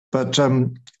 But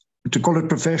to call it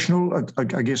professional,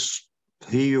 I guess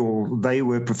he or they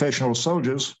were professional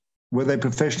soldiers. Were they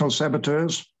professional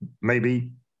saboteurs?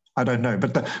 Maybe. I don't know.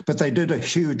 But they did a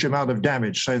huge amount of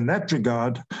damage. So in that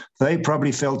regard, they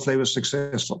probably felt they were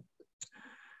successful.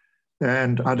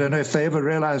 And I don't know if they ever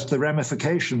realized the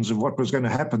ramifications of what was going to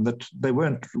happen, that they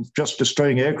weren't just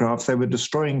destroying aircraft, they were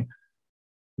destroying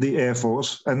the Air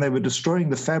Force, and they were destroying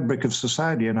the fabric of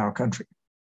society in our country.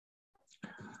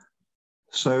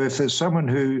 So if there's someone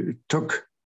who took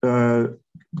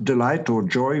delight or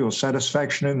joy or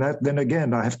satisfaction in that, then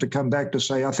again, I have to come back to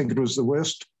say, I think it was the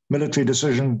worst military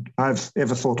decision I've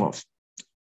ever thought of.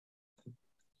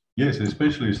 Yes,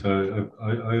 especially so.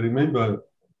 I remember,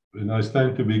 and I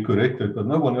stand to be corrected, but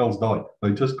no one else died.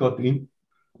 They just got in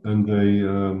and they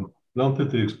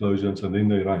planted the explosions and then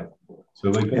they ran.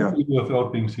 So they got in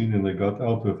without being seen and they got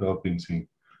out without being seen.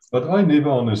 But I never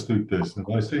understood this. And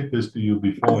I said this to you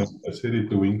before. I said it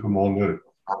to Wing Commander,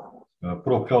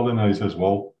 Prof. Caldenhuys as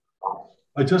well.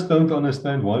 I just don't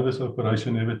understand why this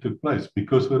operation ever took place,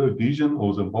 because the Rhodesian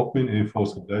or Zimbabwean Air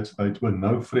Force at that stage were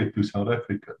no threat to South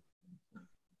Africa.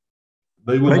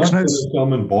 They would not going to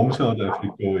come and bomb South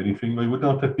Africa or anything. They would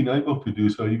not have been able to do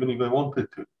so even if they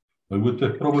wanted to. They would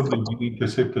have probably been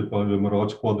intercepted by the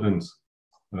Mirage squadrons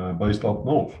based up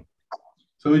north.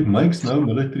 So it makes no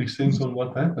military sense on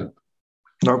what happened.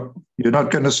 No, you're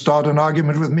not going to start an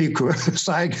argument with me, Koos.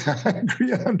 I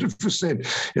agree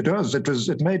 100%.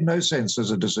 It made no sense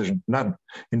as a decision, none.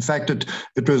 In fact,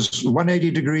 it was 180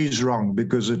 degrees wrong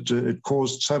because it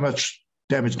caused so much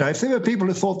damage. Now, if there were people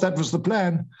who thought that was the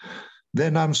plan,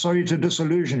 then I'm sorry to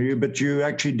disillusion you, but you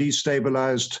actually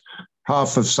destabilized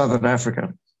half of Southern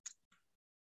Africa.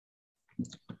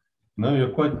 No, you're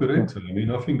quite correct. I mean,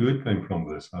 nothing good came from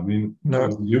this. I mean,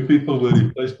 you people were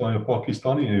replaced by a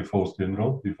Pakistani Air Force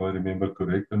general, if I remember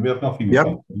correct, and we have nothing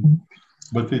against them.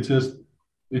 But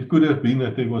it could have been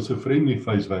that there was a friendly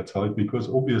face that side, because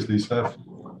obviously SAF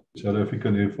South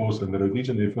African Air Force and the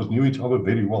Rhodesian Air Force knew each other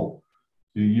very well.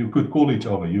 You could call each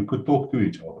other, you could talk to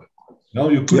each other. Now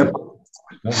you couldn't.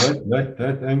 Yep. Now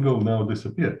that angle now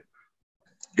disappeared.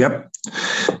 Yep.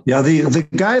 Yeah, the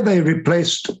guy they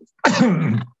replaced,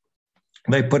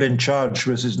 they put in charge,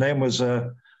 his name was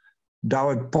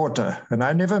Dawid Porter, and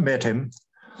I never met him,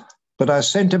 but I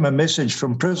sent him a message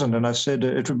from prison, and I said,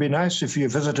 it would be nice if you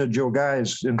visited your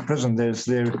guys in prison. There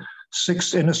are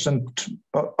six innocent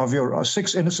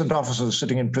officers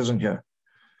sitting in prison here.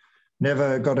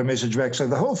 Never got a message back. So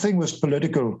the whole thing was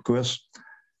political, of course.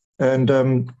 And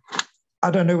I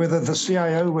don't know whether the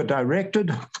CIO were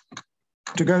directed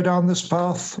to go down this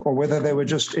path or whether they were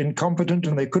just incompetent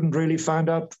and they couldn't really find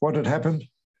out what had happened.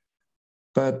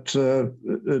 But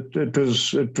it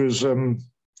was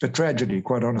a tragedy,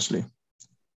 quite honestly.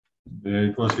 Yeah,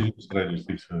 it was a huge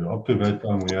tragedy. So up to that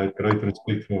time, we had great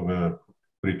respect for the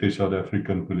British South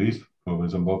African police, for the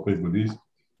Zimbabwe police.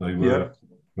 They were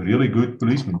really good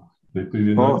policemen. They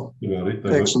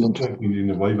excellent. In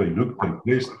the way they looked, they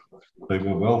dressed, they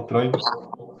were well trained.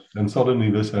 And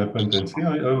suddenly this happened, and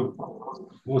CIO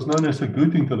was known as a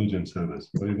good intelligence service.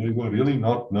 They were really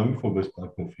not known for this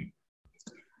type of thing.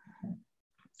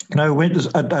 No,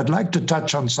 I'd like to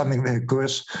touch on something there,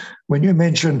 Koos. When you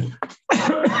mentioned,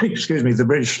 excuse me, the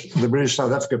British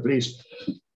South Africa Police,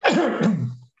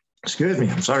 excuse me,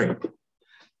 I'm sorry.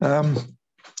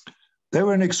 They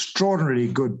were an extraordinarily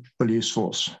good police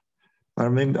force. I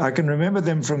mean, I can remember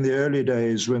them from the early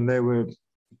days when they were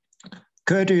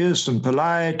courteous and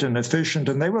polite and efficient,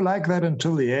 and they were like that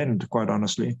until the end, quite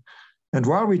honestly. And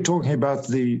while we're talking about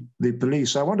the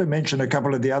police, I want to mention a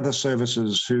couple of the other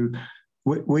services who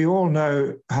we all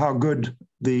know how good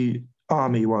the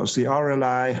Army was, the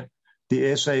RLI,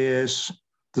 the SAS,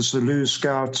 the Selous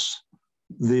Scouts,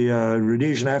 the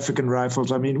Rhodesian African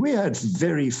Rifles. I mean, we had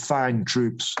very fine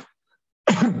troops,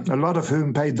 a lot of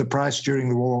whom paid the price during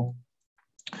the war.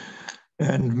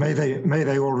 And may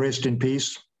they all rest in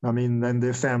peace. I mean, and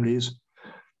their families.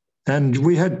 And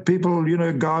we had people, you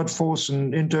know, guard force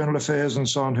and internal affairs and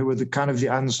so on, who were the kind of the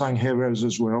unsung heroes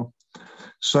as well.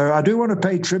 So I do want to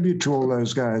pay tribute to all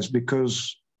those guys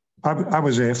because I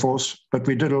was Air Force, but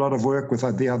we did a lot of work with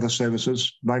the other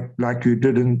services, like you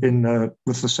did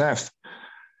with the SAF.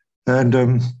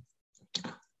 And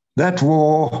that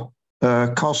war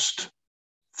cost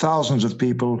thousands of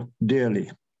people dearly.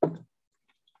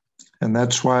 And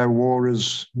that's why war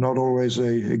is not always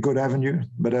a good avenue.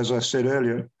 But as I said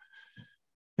earlier,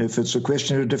 if it's a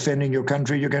question of defending your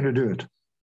country, you're going to do it.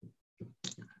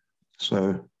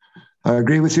 So I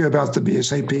agree with you about the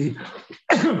BSAP.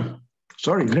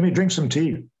 Sorry, let me drink some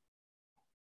tea.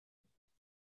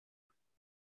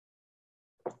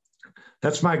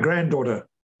 That's my granddaughter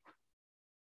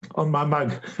on my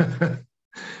mug.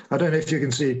 I don't know if you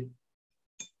can see.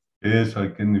 Yes, I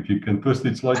can. If you can twist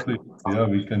it slightly, yeah,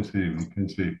 we can see. We can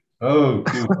see. Oh,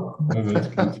 cute. Oh, that's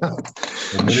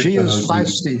cute. She is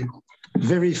feisty,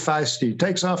 very feisty.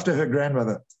 Takes after her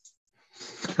grandmother.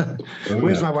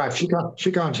 Where's my wife?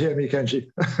 She can't hear me, can she?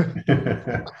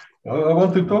 I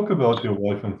want to talk about your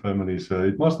wife and family. So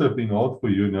it must have been hard for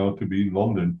you now to be in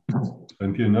London,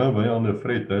 and you know they are on the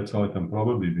threat that side and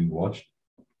probably being watched.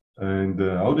 And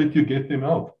how did you get them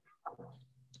out?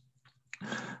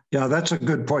 Yeah, that's a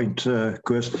good point,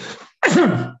 Chris.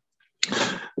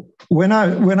 When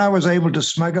I was able to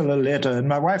smuggle a letter, and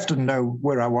my wife didn't know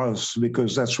where I was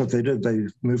because that's what they did. They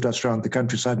moved us around the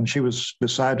countryside, and she was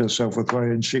beside herself with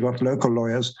worry, and she got local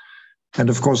lawyers. And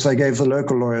of course, they gave the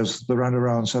local lawyers the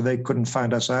runaround, so they couldn't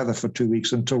find us either for 2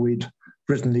 weeks until we'd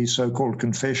written these so-called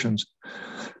confessions.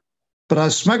 But I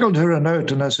smuggled her a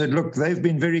note, and I said, look, they've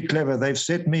been very clever. They've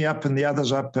set me up and the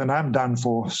others up, and I'm done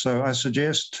for. So I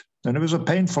suggest... And it was a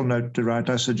painful note to write.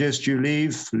 I suggest you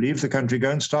leave the country,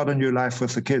 go and start a new life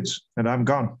with the kids. And I'm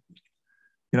gone.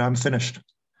 You know, I'm finished.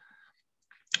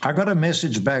 I got a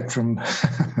message back from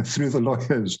through the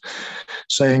lawyers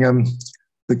saying,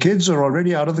 the kids are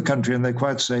already out of the country and they're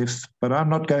quite safe, but I'm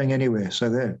not going anywhere.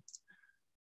 So there.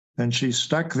 And she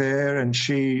stuck there and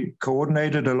she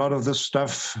coordinated a lot of this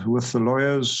stuff with the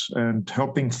lawyers and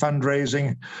helping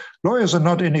fundraising. Lawyers are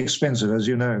not inexpensive, as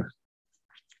you know.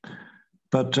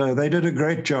 But they did a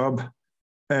great job,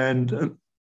 and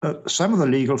some of the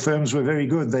legal firms were very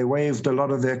good. They waived a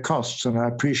lot of their costs, and I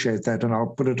appreciate that, and I'll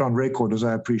put it on record as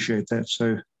I appreciate that.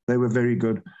 So they were very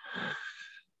good.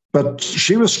 But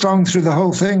she was strong through the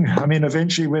whole thing. I mean,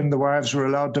 eventually when the wives were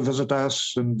allowed to visit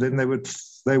us, and then they would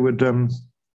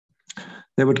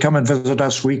come and visit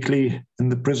us weekly in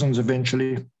the prisons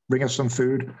eventually, bring us some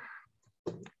food.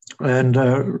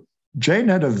 And Jane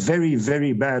had a very,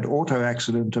 very bad auto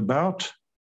accident about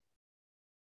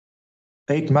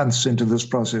 8 months into this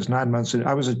process, 9 months in.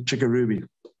 I was at Chickaruby.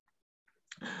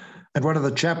 And one of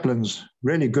the chaplains,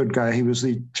 really good guy, he was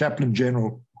the chaplain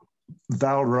general,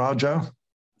 Val Raja,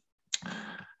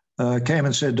 came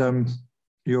and said,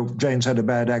 Jane's had a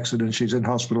bad accident, she's in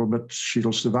hospital, but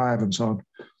she'll survive and so on.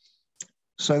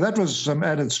 So that was some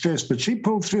added stress, but she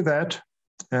pulled through that,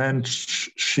 and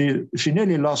she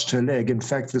nearly lost her leg. In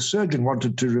fact, the surgeon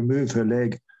wanted to remove her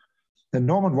leg, and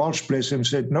Norman Walsh, bless him,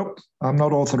 said, nope, I'm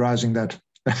not authorizing that.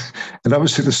 And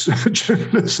obviously the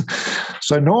surgeon.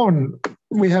 So Norman,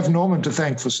 we have Norman to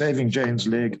thank for saving Jane's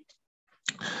leg.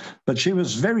 But she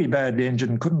was very badly injured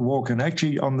and couldn't walk. And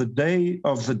actually, on the day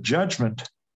of the judgment,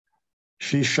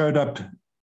 she showed up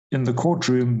in the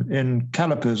courtroom in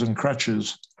calipers and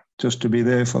crutches just to be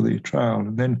there for the trial.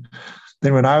 And then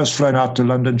when I was flown out to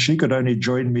London, she could only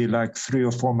join me like 3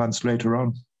 or 4 months later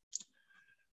on.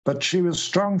 But she was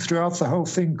strong throughout the whole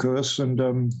thing, Koos,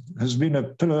 and has been a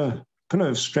pillar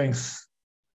of strength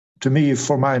to me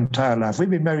for my entire life. We've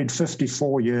been married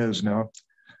 54 years now.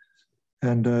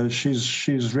 And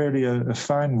she's really a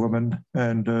fine woman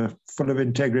and full of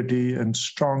integrity and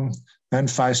strong and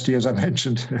feisty, as I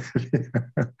mentioned.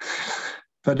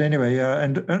 But anyway,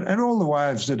 and all the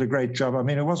wives did a great job. I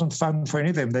mean, it wasn't fun for any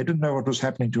of them. They didn't know what was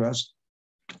happening to us.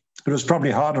 It was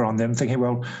probably harder on them, thinking,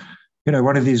 well,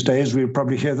 one of these days we'll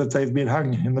probably hear that they've been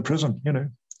hung in the prison,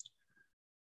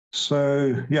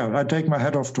 So, yeah, I take my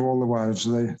hat off to all the wives.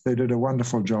 They did a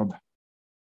wonderful job.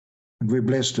 And we're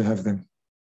blessed to have them.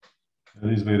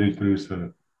 That is very true,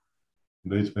 sir.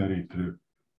 That's very true.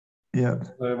 Yeah.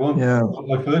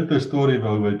 I've heard the story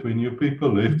about it. When you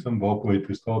people left Zimbabwe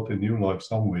to start a new life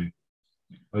somewhere,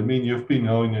 I mean, you've been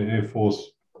now in the Air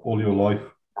Force all your life.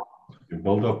 You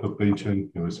built up a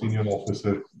pension, you're a senior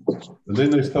officer, and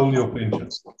then they stole your pension.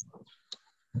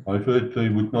 I've heard they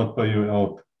would not pay you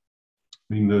out.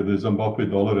 I mean, the Zimbabwe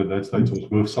dollar at that stage was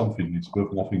worth something. It's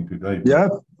worth nothing today. Yeah.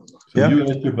 So you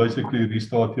had to basically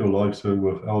restart your life, so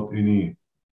without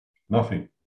nothing.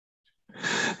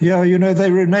 Yeah, they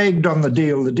reneged on the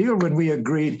deal. The deal when we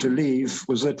agreed to leave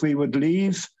was that we would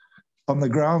leave on the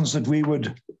grounds that we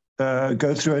would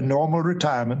go through a normal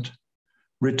retirement,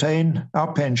 retain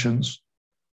our pensions,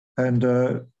 and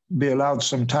be allowed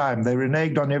some time. They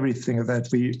reneged on everything of that.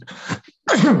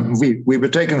 We were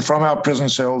taken from our prison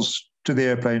cells to the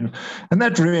airplane. And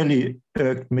that really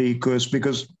irked me,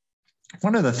 because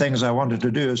one of the things I wanted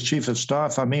to do as chief of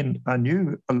staff, I mean, I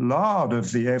knew a lot of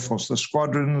the Air Force, the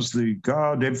squadrons, the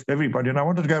guard, everybody, and I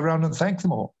wanted to go around and thank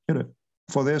them all,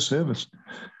 for their service.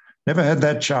 Never had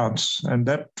that chance, and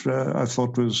that I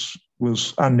thought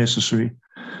was unnecessary.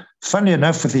 Funny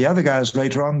enough, with the other guys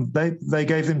later on, they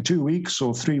gave them 2 weeks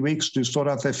or 3 weeks to sort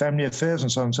out their family affairs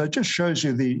and so on. So it just shows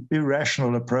you the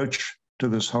irrational approach to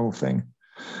this whole thing.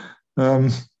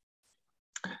 I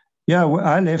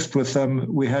left with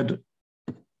we had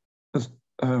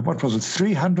what was it,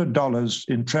 $300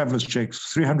 in traveler's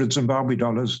checks, 300 Zimbabwe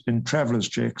dollars in traveler's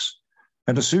checks,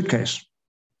 and a suitcase.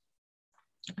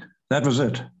 That was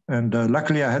it. And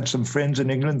luckily I had some friends in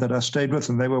England that I stayed with,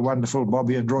 and they were wonderful,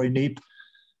 Bobby and Roy Neat.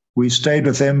 We stayed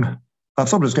with them. I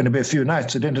thought it was going to be a few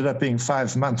nights. It ended up being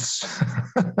 5 months.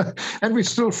 And we're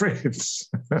still friends.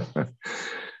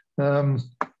 And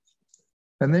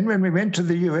then when we went to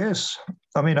the US,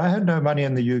 I mean, I had no money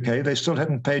in the UK. They still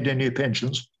hadn't paid any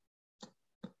pensions.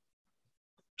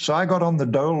 So I got on the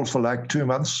dole for like 2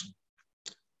 months.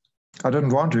 I didn't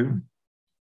want to,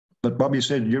 but Bobby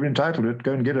said, you're entitled to it,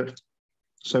 go and get it.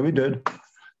 So we did.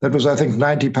 That was, I think,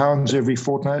 £90 every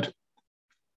fortnight,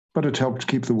 but it helped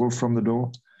keep the wolf from the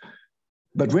door.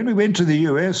 But when we went to the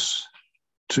US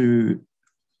to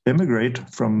immigrate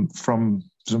from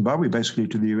Zimbabwe, basically,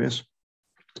 to the US,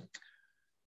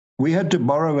 we had to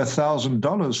borrow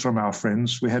 $1,000 from our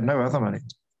friends. We had no other money.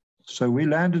 So we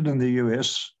landed in the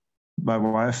US, my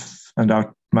wife and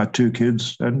my 2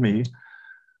 kids and me,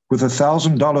 with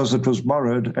 $1,000 that was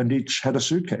borrowed, and each had a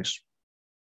suitcase.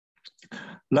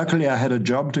 Luckily, I had a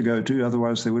job to go to,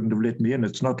 otherwise they wouldn't have let me in.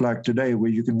 It's not like today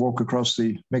where you can walk across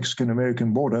the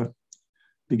Mexican-American border,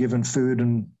 be given food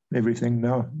and everything.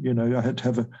 Now, I had to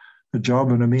have a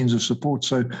job and a means of support.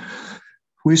 So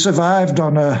we survived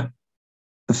on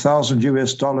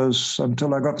 $1,000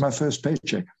 until I got my first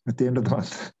paycheck at the end of the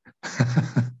month.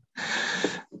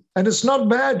 And it's not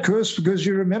bad, Chris, because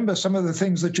you remember some of the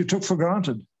things that you took for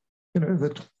granted,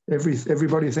 that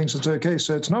everybody thinks it's okay.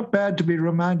 So it's not bad to be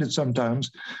reminded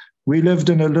sometimes. We lived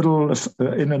in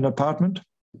in an apartment.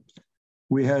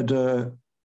 We had a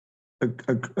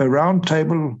round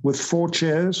table with 4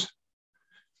 chairs.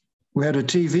 We had a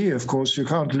TV, of course. You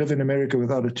can't live in America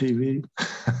without a TV.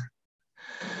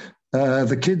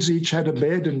 The kids each had a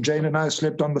bed, and Jane and I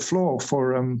slept on the floor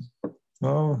for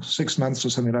 6 months or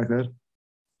something like that.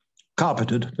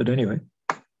 Carpeted, but anyway.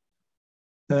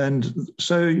 And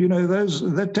so,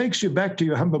 that takes you back to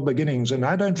your humble beginnings, and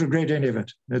I don't regret any of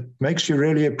it. It makes you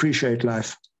really appreciate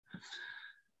life.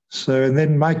 So, and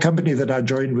then my company that I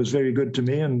joined was very good to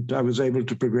me, and I was able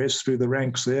to progress through the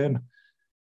ranks there. And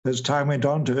as time went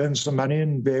on, to earn some money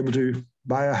and be able to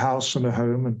buy a house and a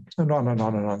home, and on and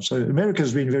on and on. So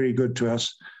America's been very good to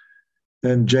us.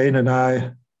 And Jane and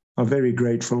I are very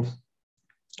grateful.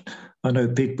 I know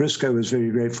Pete Briscoe was very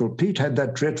grateful. Pete had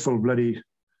that dreadful bloody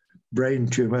brain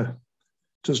tumor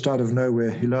just out of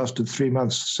nowhere. He lasted 3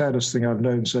 months, saddest thing I've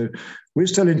known. So we're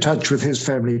still in touch with his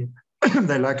family.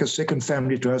 They're like a second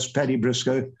family to us, Paddy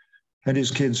Briscoe and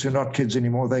his kids, who are not kids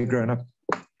anymore. They're grown up.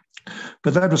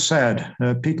 But that was sad.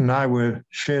 Pete and I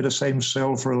shared a same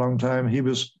cell for a long time. He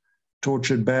was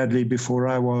tortured badly before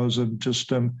I was, and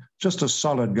just a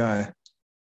solid guy.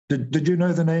 Did you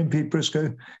know the name Pete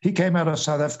Briscoe? He came out of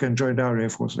South Africa and joined our Air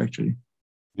Force, actually.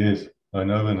 Yes, I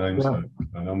know the name. Yeah.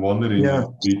 And I'm wondering if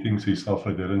he thinks he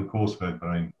suffered didn't cause that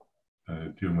brain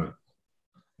tumor.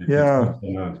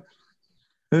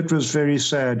 It was very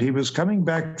sad. He was coming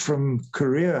back from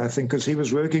Korea, I think, because he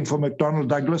was working for McDonnell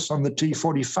Douglas on the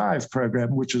T-45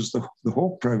 program, which is the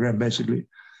Hawk program, basically.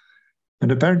 And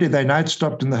apparently they night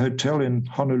stopped in the hotel in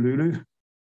Honolulu,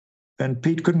 and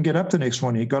Pete couldn't get up the next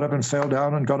morning. He got up and fell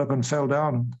down and got up and fell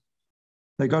down.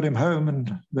 They got him home,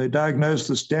 and they diagnosed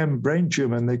this damn brain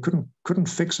tumor, and they couldn't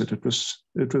fix it. It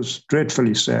was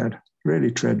dreadfully sad,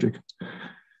 really tragic.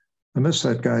 I miss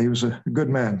that guy. He was a good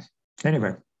man.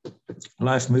 Anyway,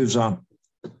 life moves on.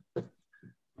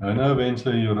 I know,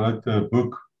 Wensley, you wrote a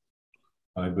book.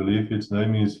 I believe its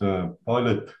name is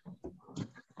Pilot,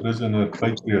 Prisoner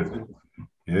Patriot.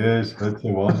 Yes, that's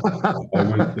the one. I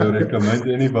would recommend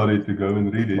anybody to go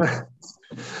and read it.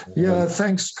 Yeah,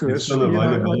 thanks, Chris. It's still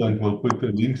available, and we'll put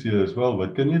the links here as well.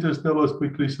 But can you just tell us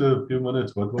quickly, sir, a few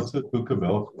minutes, what was that book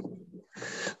about?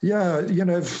 Yeah,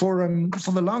 for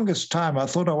the longest time, I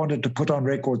thought I wanted to put on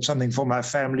record something for my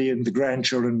family and the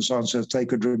grandchildren and so on, so that they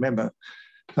could remember.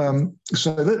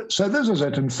 So this is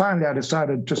it. And finally, I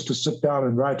decided just to sit down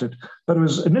and write it. But it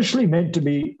was initially meant to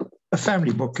be a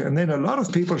family book. And then a lot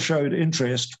of people showed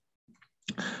interest.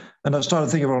 And I started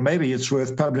thinking, well, maybe it's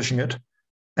worth publishing it.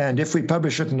 And if we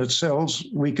publish it and it sells,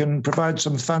 we can provide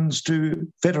some funds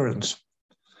to veterans.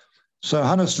 So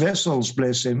Hannes Wessels,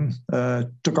 bless him,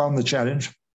 took on the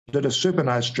challenge, did a super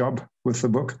nice job with the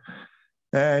book.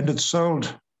 And it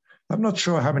sold, I'm not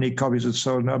sure how many copies it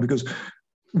sold now, because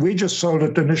we just sold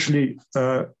it initially.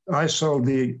 I sold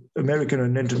the American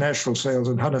and international sales,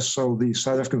 and Hannes sold the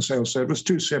South African sales. So it was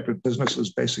two separate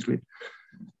businesses, basically.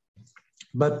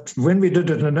 But when we did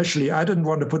it initially, I didn't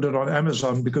want to put it on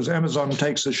Amazon because Amazon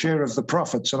takes a share of the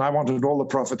profits, and I wanted all the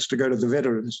profits to go to the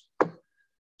veterans.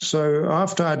 So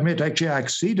after I'd met, actually, I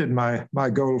exceeded my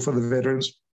goal for the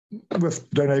veterans with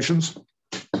donations.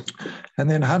 And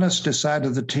then Hannes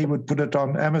decided that he would put it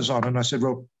on Amazon. And I said,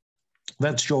 well,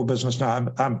 that's your business now.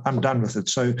 I'm done with it.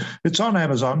 So it's on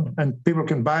Amazon, and people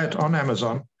can buy it on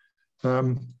Amazon.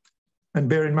 And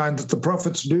bear in mind that the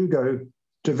profits do go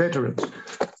to veterans.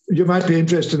 You might be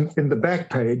interested in the back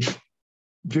page.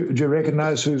 Do you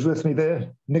recognize who's with me there?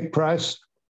 Nick Price?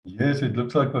 Yes, it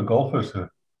looks like a golfer, sir.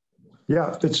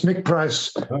 Yeah, it's Nick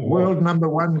Price, world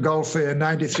 #1 golfer in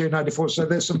 93, 94. So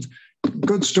there's some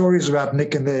good stories about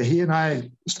Nick in there. He and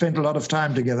I spent a lot of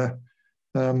time together.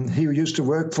 He used to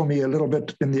work for me a little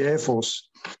bit in the Air Force,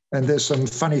 and there's some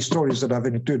funny stories that I've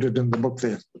included in the book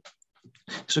there.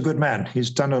 He's a good man. He's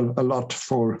done a lot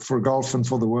for golf and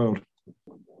for the world.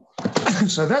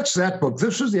 So that's that book.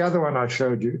 This was the other one I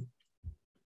showed you,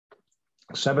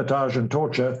 Sabotage and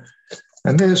Torture.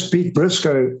 And there's Pete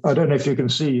Briscoe. I don't know if you can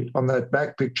see on that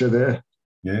back picture there.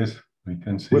 Yes, we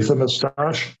can see. With a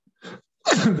moustache.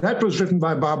 That was written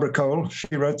by Barbara Cole.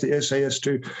 She wrote the SAS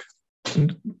too.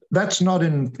 That's not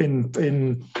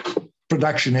in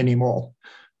production anymore,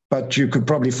 but you could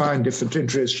probably find, if it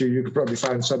interests you, you could probably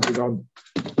find something on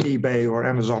eBay or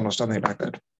Amazon or something like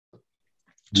that.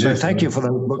 So yes, thank you for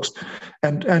those books.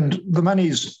 And the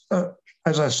monies,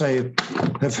 as I say,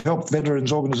 have helped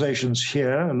veterans organizations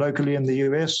here, locally in the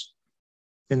US,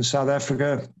 in South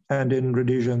Africa, and in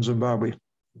Rhodesia and Zimbabwe.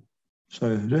 So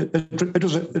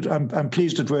I'm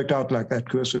pleased it worked out like that,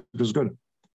 because it was good.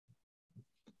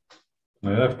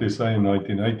 I have to say, in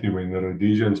 1980, when the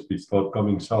Rhodesians started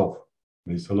coming south,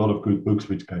 there's a lot of good books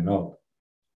which came out.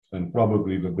 And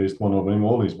probably the best one of them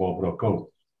all is Barbara Cole.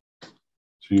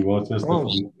 She was just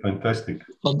fantastic.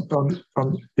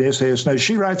 Yes. No,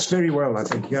 she writes very well, I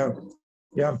think.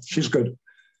 Yeah, she's good.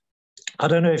 I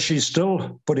don't know if she's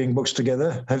still putting books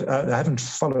together. I haven't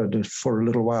followed it for a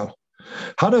little while.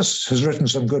 Hannes has written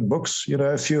some good books,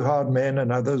 A Few Hard Men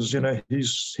and others.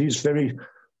 He's very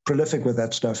prolific with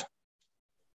that stuff.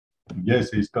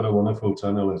 Yes, he's got a wonderful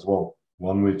channel as well.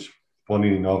 One which,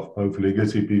 funny enough, both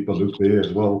legacy people look there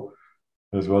as well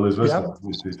as this Yeah. one.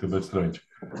 It's a bit strange.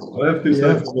 I have to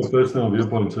say, from a personal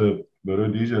viewpoint, the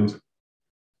Rhodesians,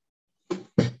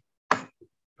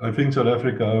 I think South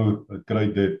Africa owe a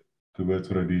great debt towards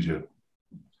Rhodesia.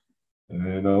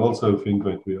 And I also think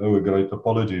that we owe a great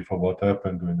apology for what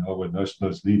happened when our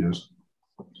nationalist leaders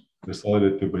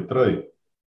decided to betray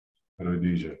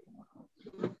Rhodesia.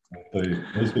 They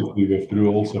basically withdrew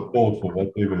all support for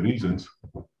whatever reasons,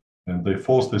 and they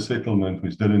forced a settlement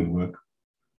which didn't work,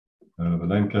 the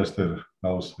Lancaster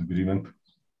House Agreement.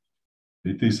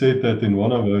 It is said that in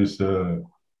one of those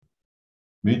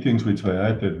meetings which I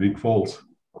had at Vic Falls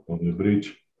on the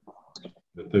bridge,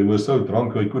 that they were so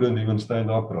drunk they couldn't even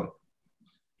stand upright.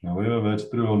 Now, whether that's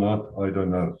true or not, I don't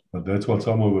know. But that's what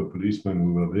some of the policemen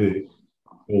who were there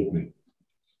told me.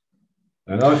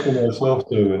 And I for myself,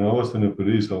 too, when I was in the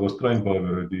police, I was trained by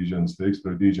the Rhodesians, the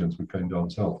ex-Rhodesians who came down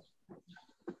south.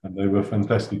 And they were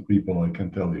fantastic people, I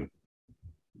can tell you.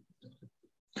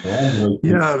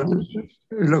 Yeah,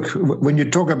 look, when you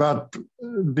talk about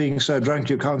being so drunk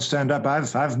you can't stand up,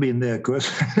 I've been there, of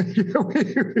course.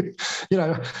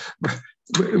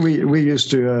 We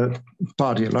used to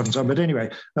party a lot and so on. But anyway,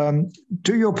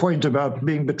 to your point about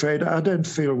being betrayed, I don't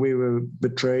feel we were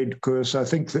betrayed, because I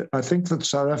think that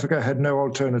South Africa had no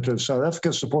alternative. South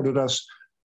Africa supported us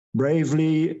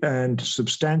bravely and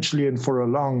substantially and for a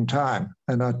long time.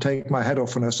 And I take my hat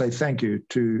off and I say thank you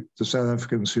to the South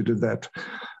Africans who did that.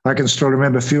 I can still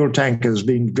remember fuel tankers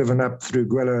being driven up through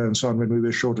Gwela and so on when we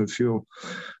were short of fuel.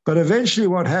 But eventually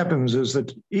what happens is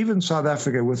that even South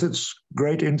Africa, with its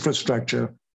great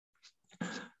infrastructure,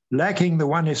 lacking the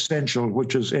one essential,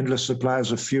 which is endless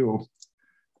supplies of fuel,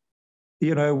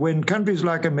 when countries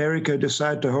like America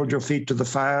decide to hold your feet to the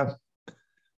fire,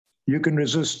 you can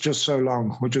resist just so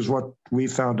long, which is what we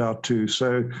found out too.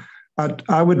 So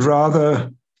I would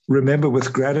rather remember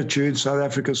with gratitude South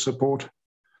Africa's support.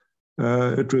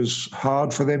 It was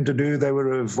hard for them to do. They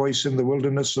were a voice in the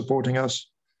wilderness supporting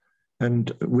us,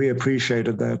 and we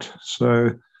appreciated that. So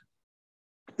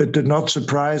it did not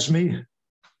surprise me.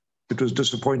 It was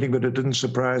disappointing, but it didn't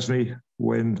surprise me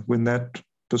when that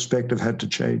perspective had to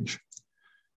change.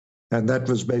 And that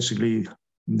was basically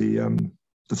the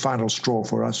final straw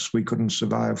for us. We couldn't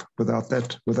survive without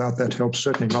that help,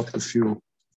 certainly not the fuel.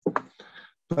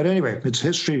 But anyway, it's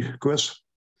history, of course.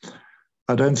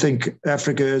 I don't think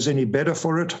Africa is any better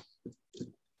for it,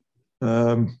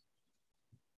 but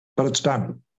it's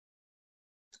done.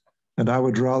 And I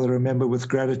would rather remember with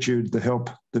gratitude the help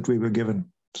that we were given.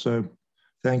 So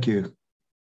thank you.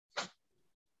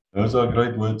 Those are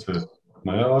great words, sir.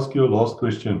 May I ask you a last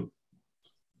question?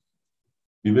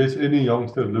 If there's any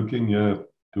youngster looking here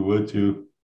towards you,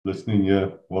 listening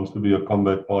here, wants to be a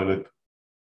combat pilot,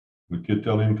 would you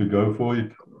tell him to go for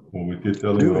it? Or would you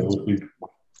tell him what you think?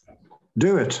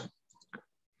 Do it.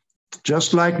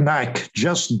 Just like Nike,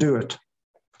 just do it.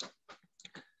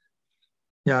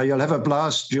 Yeah, you'll have a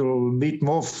blast. You'll meet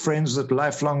more friends,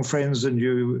 lifelong friends than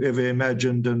you ever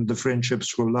imagined, and the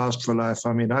friendships will last for life.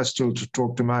 I mean, I still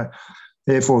talk to my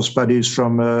Air Force buddies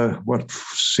from,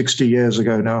 60 years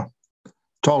ago now.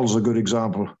 Toll's a good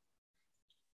example.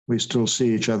 We still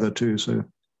see each other too. So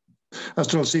I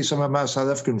still see some of my South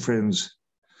African friends.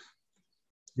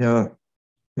 Yeah.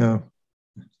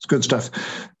 It's good stuff.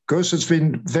 Of course, it's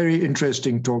been very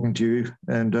interesting talking to you,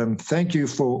 and thank you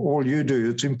for all you do.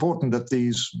 It's important that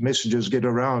these messages get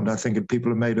around, I think, and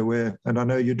people are made aware, and I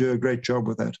know you do a great job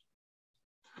with that.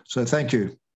 So thank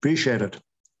you. Appreciate it.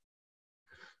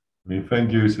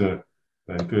 Thank you, sir.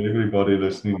 And to everybody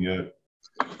listening here,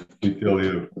 let me tell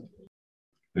you,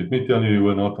 you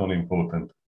are not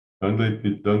unimportant. Don't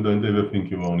ever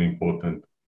think you are unimportant.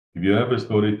 If you have a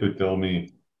story to tell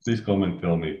me, please come and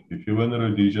tell me. If you're in the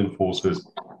Rhodesian forces,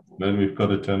 then we've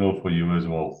got a channel for you as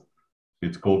well.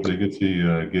 It's called Legacy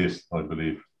Guest, I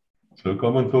believe. So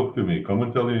come and talk to me. Come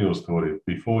and tell me your story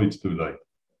before it's too late.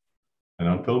 And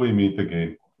until we meet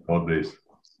again, God bless.